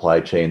a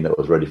supply chain that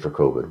was ready for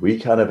COVID. We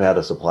kind of had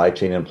a supply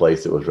chain in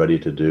place that was ready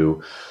to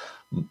do,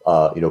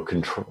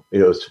 control,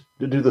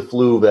 to do the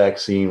flu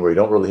vaccine where you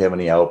don't really have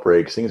any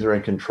outbreaks. Things are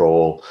in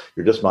control.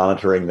 You're just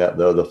monitoring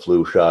the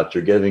flu shots.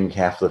 You're giving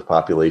half the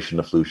population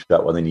a flu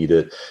shot when they need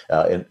it,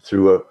 and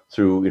through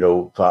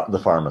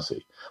the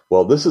pharmacy.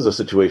 Well, this is a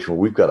situation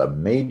where we've got a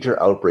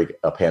major outbreak,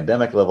 a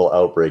pandemic level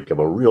outbreak of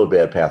a real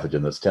bad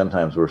pathogen that's 10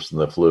 times worse than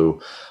the flu.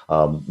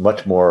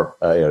 Much more,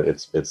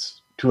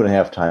 it's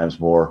 2.5 times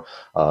more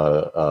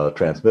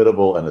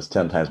transmittable, and it's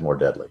 10 times more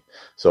deadly.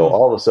 So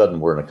all of a sudden,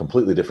 we're in a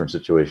completely different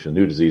situation,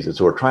 new disease, and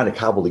so we're trying to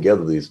cobble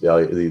together these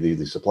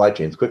supply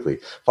chains quickly.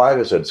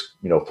 Pfizer said,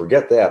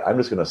 forget that. I'm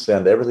just going to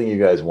send everything you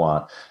guys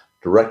want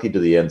directly to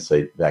the end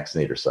site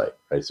vaccinator site,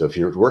 right? So if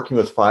you're working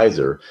with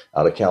Pfizer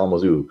out of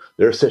Kalamazoo,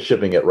 they're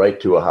shipping it right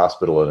to a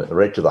hospital, and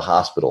right to the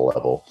hospital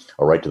level,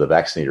 or right to the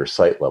vaccinator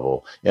site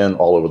level, and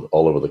all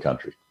over the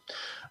country.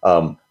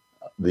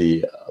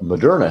 The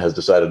Moderna has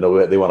decided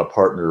no, they want to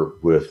partner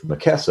with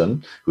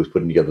McKesson, who's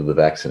putting together the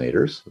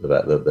vaccinators,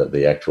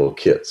 the actual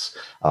kits,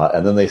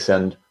 and then they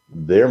send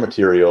their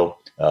material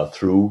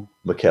through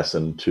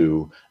McKesson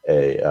to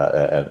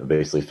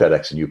basically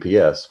FedEx and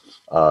UPS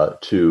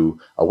to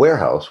a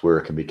warehouse where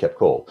it can be kept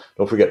cold.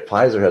 Don't forget,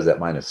 Pfizer has that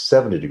minus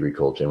 70 degree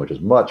cold chain, which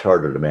is much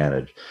harder to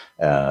manage,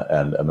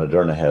 and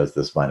Moderna has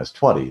this minus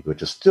 20,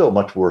 which is still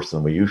much worse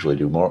than we usually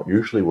do.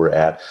 Usually we're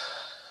at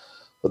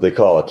what they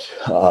call it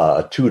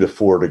a 2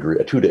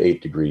 to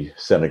 8 degree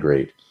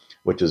centigrade,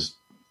 which is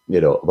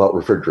about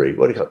refrigerate.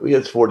 What do you call it?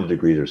 It's 40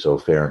 degrees or so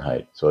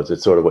Fahrenheit. So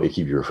it's sort of what you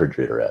keep your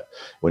refrigerator at.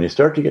 When you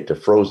start to get to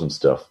frozen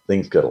stuff,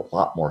 things get a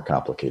lot more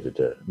complicated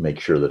to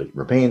make sure that it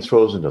remains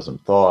frozen,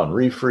 doesn't thaw and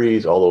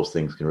refreeze. All those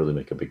things can really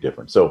make a big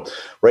difference. So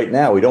right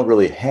now, we don't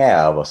really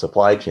have a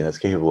supply chain that's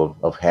capable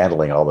of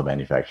handling all the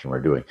manufacturing we're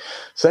doing.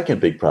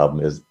 Second big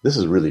problem is this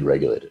is really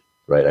regulated.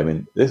 Right. I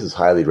mean, this is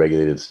highly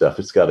regulated stuff.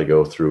 It's got to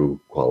go through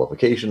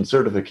qualification,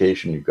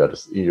 certification. You've got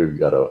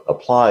to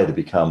apply to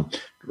become.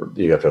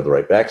 You have to have the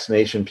right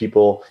vaccination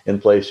people in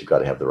place. You've got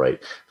to have the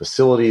right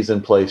facilities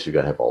in place. You've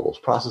got to have all those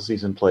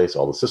processes in place.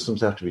 All the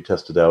systems have to be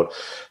tested out.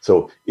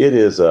 So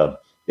it's a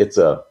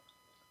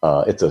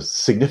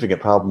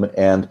significant problem.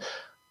 And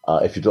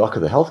if you talk to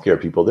the healthcare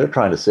people, they're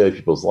trying to save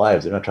people's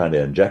lives. They're not trying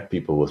to inject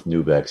people with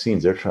new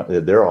vaccines.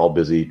 They're all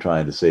busy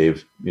trying to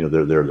save.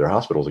 Their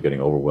hospitals are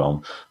getting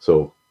overwhelmed.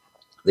 So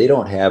they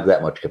don't have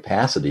that much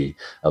capacity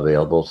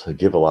available to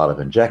give a lot of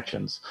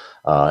injections.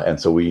 And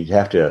so we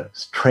have to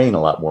train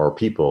a lot more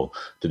people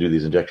to do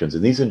these injections.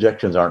 And these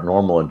injections aren't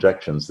normal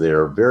injections.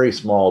 They're very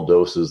small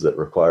doses that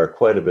require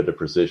quite a bit of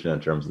precision in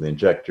terms of the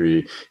injector.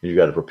 You've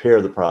got to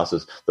prepare the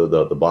process, the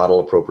bottle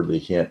appropriately.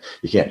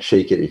 You can't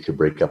shake it. You could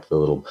break up the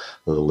little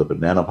lipid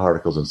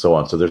nanoparticles and so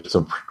on. So there's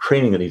some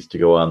training that needs to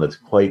go on that's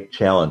quite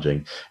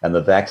challenging. And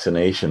the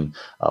vaccination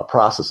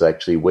process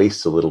actually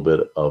wastes a little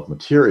bit of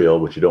material,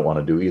 which you don't want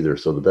to do either.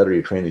 So the better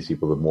you train these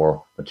people, the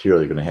more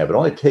material you're going to have. It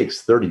only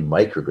takes 30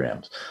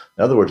 micrograms.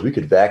 In other words, we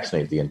could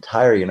vaccinate the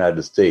entire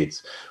United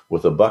States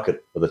with a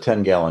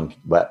 10-gallon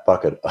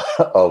bucket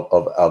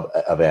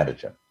of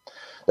antigen.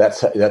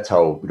 That's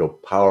how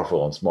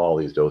powerful and small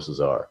these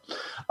doses are.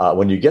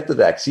 When you get the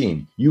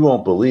vaccine, you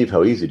won't believe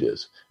how easy it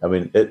is. I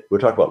mean, we're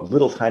talking about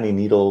little tiny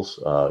needles,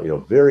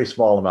 very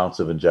small amounts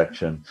of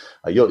injection.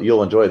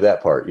 You'll enjoy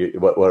that part.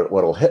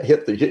 What'll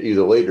hit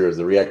you later is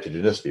the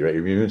reactogenicity, right?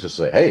 Your immune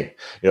system say, hey,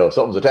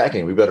 something's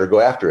attacking. We better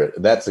go after it,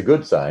 and that's a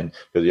good sign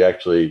because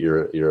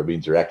your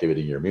means you're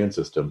activating your immune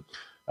system.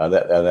 And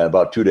then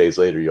about 2 days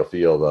later, you'll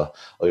feel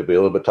you'll be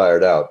a little bit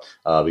tired out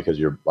because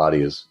your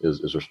body is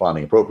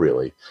responding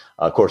appropriately.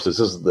 Of course, this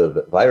is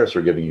the virus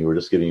we're giving you. We're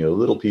just giving you a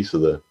little piece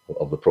of the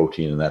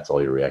protein, and that's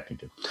all you're reacting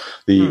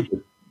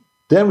to.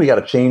 Then we got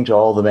to change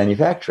all the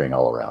manufacturing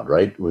all around,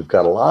 right? We've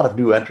got a lot of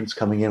new entrants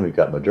coming in. We've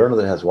got Moderna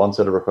that has one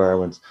set of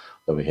requirements.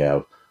 Then we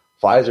have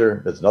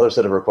Pfizer that's another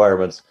set of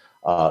requirements.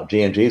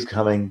 J&J is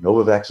coming,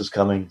 Novavax is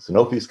coming,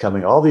 Sanofi's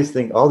coming. All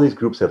these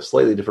groups have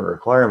slightly different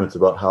requirements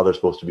about how they're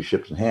supposed to be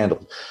shipped and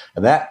handled,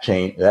 and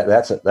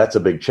that's a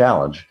big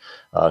challenge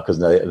because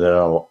they're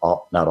not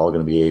all going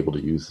to be able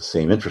to use the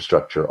same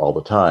infrastructure all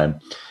the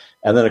time.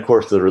 And then, of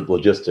course, the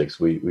logistics.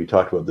 We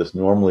talked about this.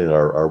 Normally,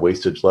 our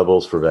wastage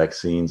levels for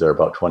vaccines are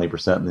about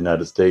 20% in the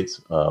United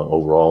States.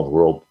 Overall, the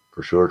world,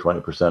 for sure,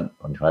 20%,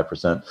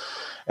 25%.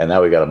 And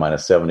now we got a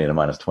 -70 and a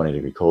 -20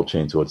 degree cold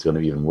chain, so it's going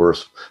to be even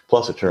worse.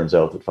 Plus, it turns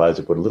out that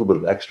Pfizer put a little bit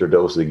of extra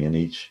dosing in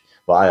each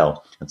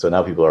vial. And so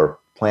now people are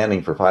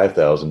planning for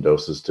 5,000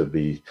 doses to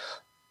be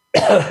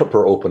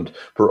per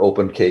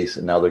open case,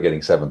 and now they're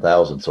getting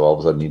 7,000. So all of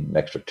a sudden, you need an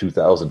extra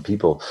 2,000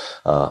 people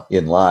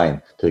in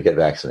line to get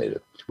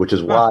vaccinated. Which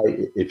is why,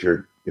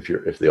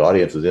 if the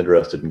audience is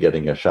interested in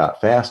getting a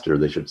shot faster,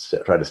 they should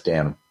try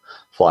to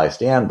fly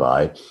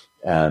standby,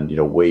 and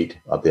wait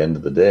at the end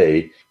of the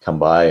day, come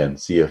by and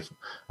see if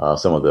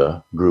some of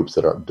the groups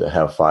that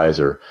have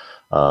Pfizer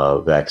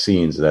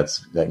vaccines. That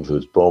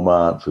includes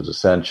Beaumont, includes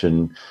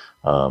Ascension.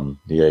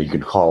 You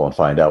can call and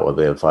find out whether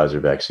they have Pfizer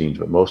vaccines,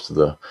 but most of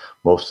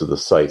the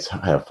sites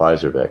have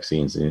Pfizer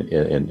vaccines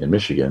in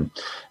Michigan,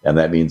 and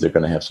that means they're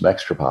going to have some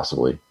extra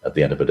possibly at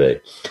the end of the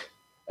day.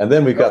 And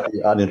then we've got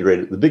the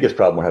unintegrated. The biggest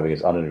problem we're having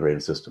is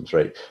unintegrated systems,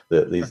 right?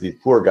 These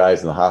poor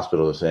guys in the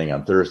hospital are saying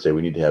on Thursday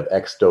we need to have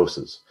X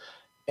doses,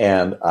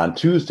 and on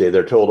Tuesday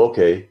they're told,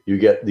 okay, you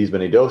get these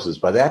many doses.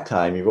 By that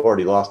time, you've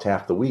already lost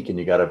half the week, and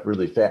you got to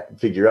really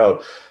figure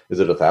out: is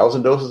it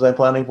 1,000 doses I'm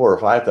planning for, or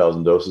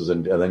 5,000 doses?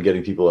 And then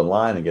getting people in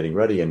line and getting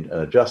ready and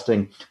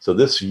adjusting. So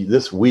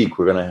this week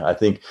we're going to, I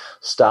think,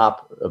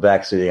 stop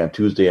vaccinating on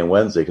Tuesday and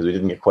Wednesday because we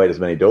didn't get quite as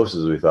many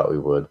doses as we thought we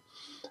would.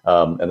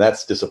 And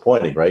that's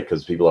disappointing, right?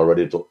 Because people are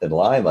already in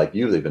line like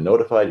you. They've been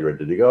notified. You're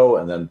ready to go.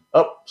 And then,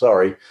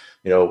 sorry,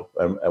 and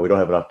we don't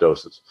have enough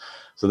doses.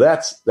 So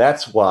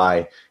that's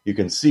why you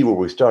can see where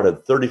we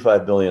started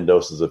 35 million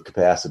doses of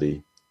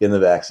capacity in the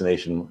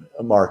vaccination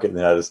market in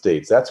the United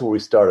States. That's where we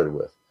started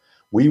with.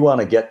 We want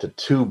to get to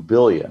 2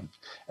 billion.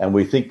 And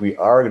we think we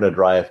are going to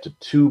drive to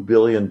 2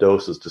 billion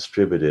doses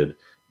distributed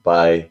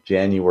by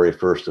January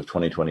 1st of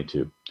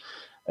 2022.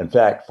 In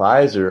fact,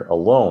 Pfizer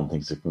alone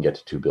thinks it can get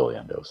to 2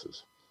 billion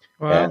doses.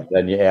 Wow. And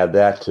then you add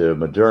that to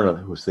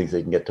Moderna, who thinks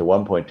they can get to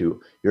 1.2.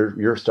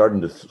 You're starting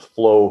to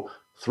flow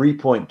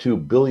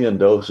 3.2 billion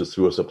doses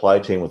through a supply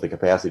chain with the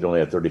capacity to only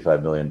have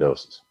 35 million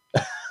doses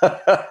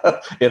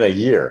in a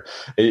year.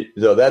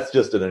 So that's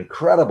just an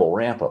incredible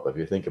ramp up if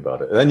you think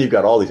about it. And then you've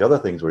got all these other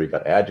things where you've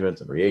got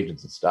adjuvants and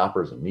reagents and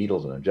stoppers and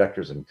needles and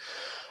injectors and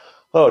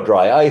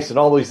dry ice and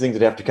all these things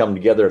that have to come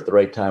together at the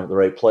right time, at the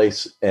right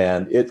place.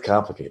 And it's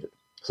complicated.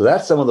 So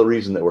that's some of the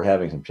reason that we're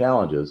having some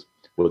challenges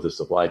with the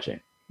supply chain.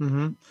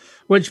 Mm-hmm.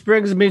 Which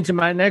brings me to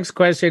my next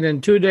question.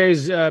 In 2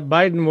 days,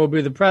 Biden will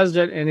be the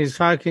president, and he's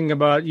talking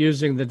about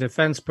using the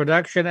Defense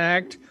Production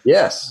Act.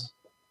 Yes.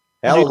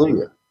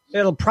 Hallelujah.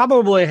 It'll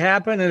probably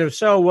happen, and if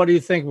so, what do you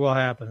think will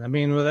happen? I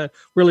mean, will that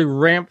really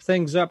ramp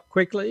things up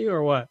quickly,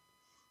 or what?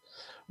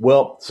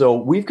 Well, so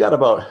we've got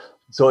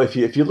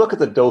if you look at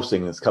the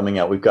dosing that's coming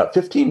out, we've got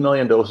 15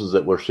 million doses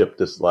that were shipped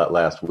this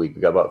last week.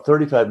 We've got about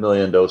 35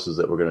 million doses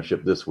that we're going to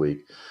ship this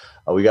week.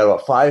 We got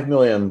about 5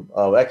 million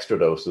extra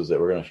doses that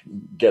we're going to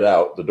get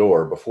out the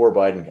door before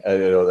Biden,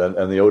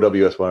 and the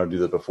OWS wanted to do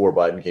that before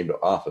Biden came to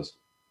office,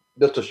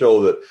 just to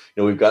show that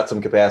we've got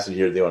some capacity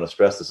here. They want to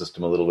stress the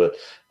system a little bit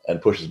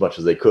and push as much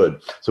as they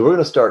could. So we're going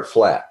to start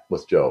flat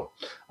with Joe,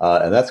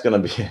 and that's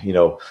going to be,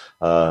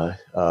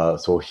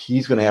 so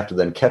he's going to have to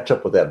then catch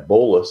up with that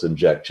bolus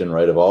injection,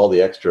 right, of all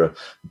the extra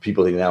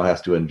people he now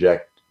has to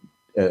inject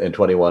in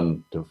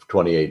 21 to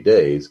 28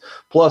 days.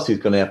 Plus, he's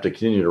going to have to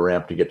continue to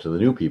ramp to get to the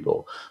new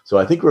people. So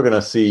I think we're going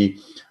to see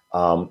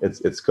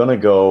it's going to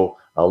go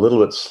a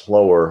little bit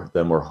slower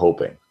than we're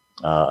hoping.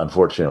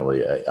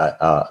 Unfortunately,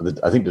 I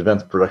think the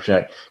Defense Production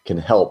Act can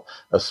help,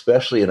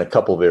 especially in a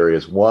couple of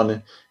areas.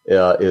 One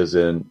is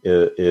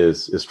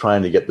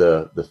trying to get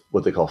the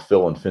what they call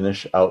fill and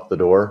finish out the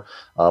door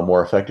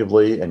more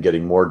effectively, and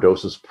getting more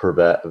doses per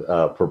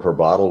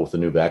bottle with the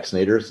new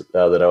vaccinators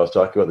that I was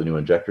talking about, the new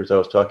injectors I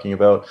was talking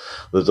about.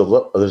 There's a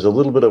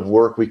little bit of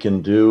work we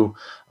can do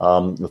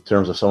in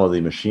terms of some of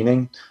the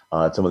machining,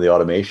 some of the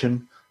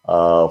automation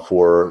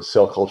for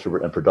cell culture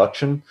and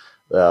production.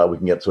 We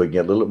can get a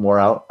little bit more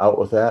out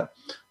with that,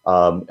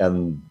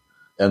 and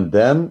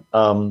then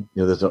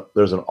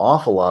there's an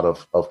awful lot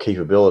of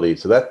capability.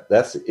 So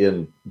that's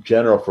in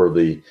general for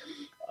the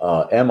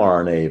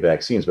mRNA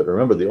vaccines. But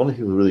remember, the only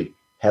people who really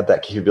have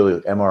that capability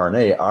with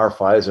mRNA are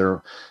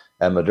Pfizer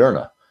and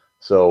Moderna.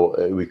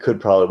 So we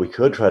could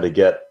try to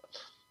get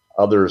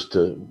others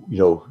to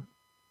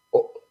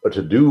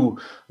do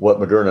what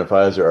Moderna and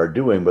Pfizer are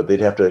doing, but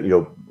they'd have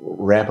to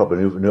ramp up a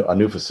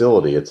new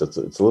facility. It's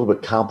a little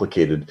bit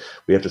complicated.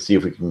 We have to see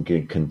if we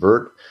can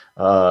convert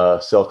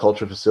cell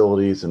culture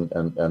facilities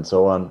and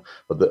so on.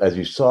 But as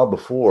you saw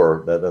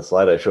before, that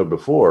slide I showed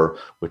before,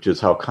 which is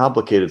how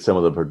complicated some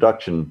of the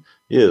production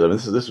is. I mean,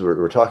 this is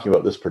we're talking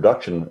about this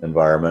production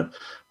environment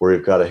where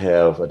you've got to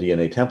have a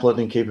DNA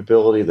templating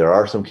capability. There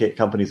are some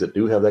companies that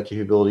do have that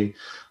capability.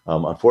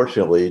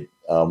 Unfortunately,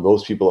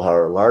 those people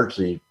are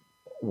largely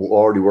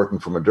already working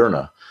for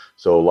Moderna.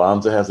 So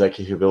Lonza has that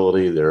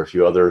capability. There are a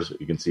few others.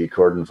 You can see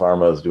Corden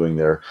Pharma is doing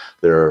their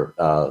lipid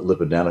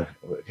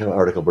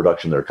nanoparticle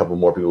production. There are a couple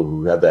more people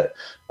who have that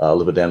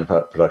lipid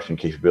nanoproduction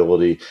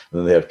capability. And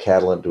then they have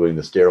Catalent doing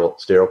the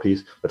sterile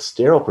piece. But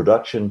sterile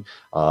production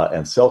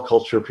and cell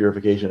culture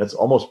purification, it's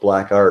almost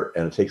black art,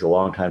 and it takes a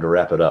long time to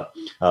ramp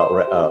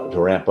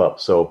up.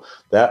 So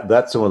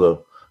that's some of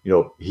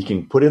the, he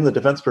can put in the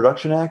Defense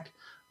Production Act,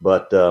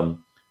 but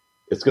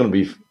it's going to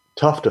be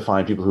tough to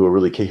find people who are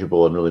really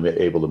capable and really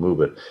able to move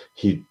it.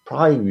 He'd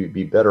probably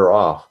be better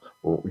off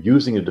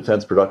using the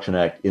Defense Production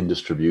Act in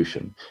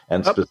distribution.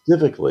 And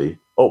specifically,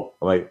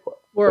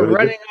 we're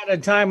running out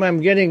of time.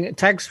 I'm getting a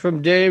text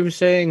from Dave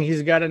saying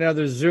he's got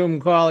another Zoom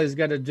call he's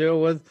got to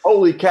deal with.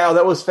 Holy cow,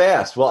 that was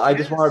fast. Well, I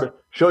just wanted to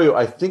show you,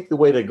 I think the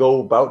way to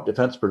go about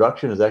defense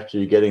production is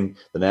actually getting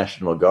the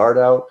National Guard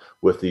out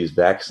with these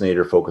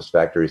vaccinator-focused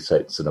factory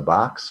sites in a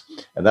box.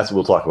 And that's what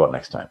we'll talk about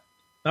next time.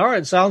 All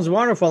right, sounds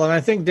wonderful. And I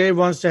think Dave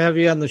wants to have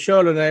you on the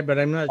show tonight, but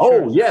I'm not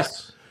sure. Oh,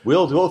 yes.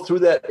 We'll go through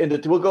that.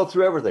 We'll go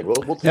through everything.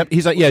 Yep.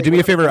 He's like, do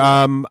me a favor.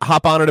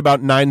 Hop on at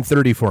about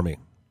 9:30 for me.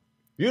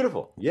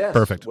 Beautiful. Yes.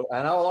 Perfect.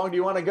 And how long do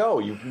you want to go?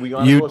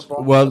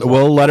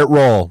 We'll let it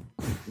roll.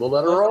 We'll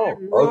let it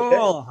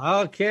roll.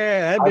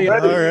 Okay. That'd be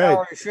an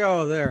hour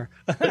show there.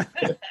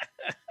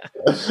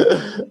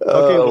 Okay,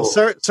 well,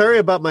 sorry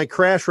about my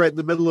crash right in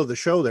the middle of the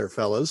show there,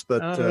 fellas.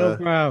 But no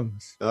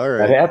problems. All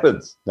right, that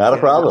happens. Not a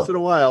problem. Once in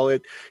a while,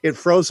 it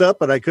froze up,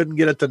 but I couldn't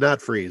get it to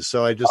not freeze,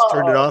 so I just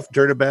turned it off, and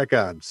turned it back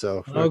on.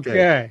 So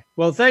okay.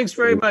 Well, thanks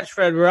very much,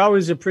 Fred. We're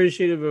always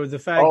appreciative of the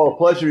fact.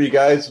 Pleasure, you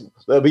guys.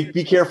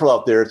 Be careful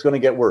out there. It's going to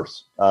get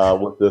worse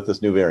with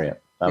this new variant.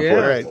 All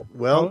right.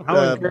 Well,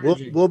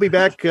 we'll be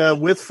back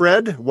with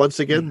Fred once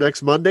again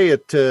next Monday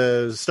at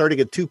starting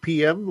at 2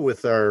 p.m.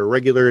 with our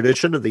regular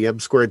edition of the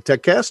M Squared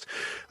TechCast.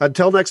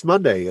 Until next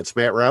Monday, it's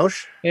Matt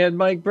Roush and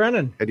Mike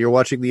Brennan, and you're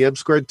watching the M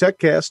Squared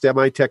TechCast,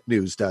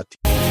 mitechnews.tv.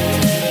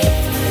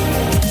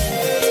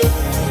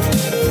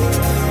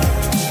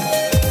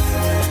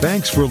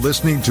 Thanks for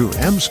listening to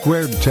M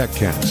Squared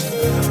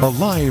TechCast, a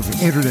live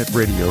internet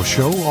radio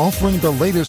show offering the latest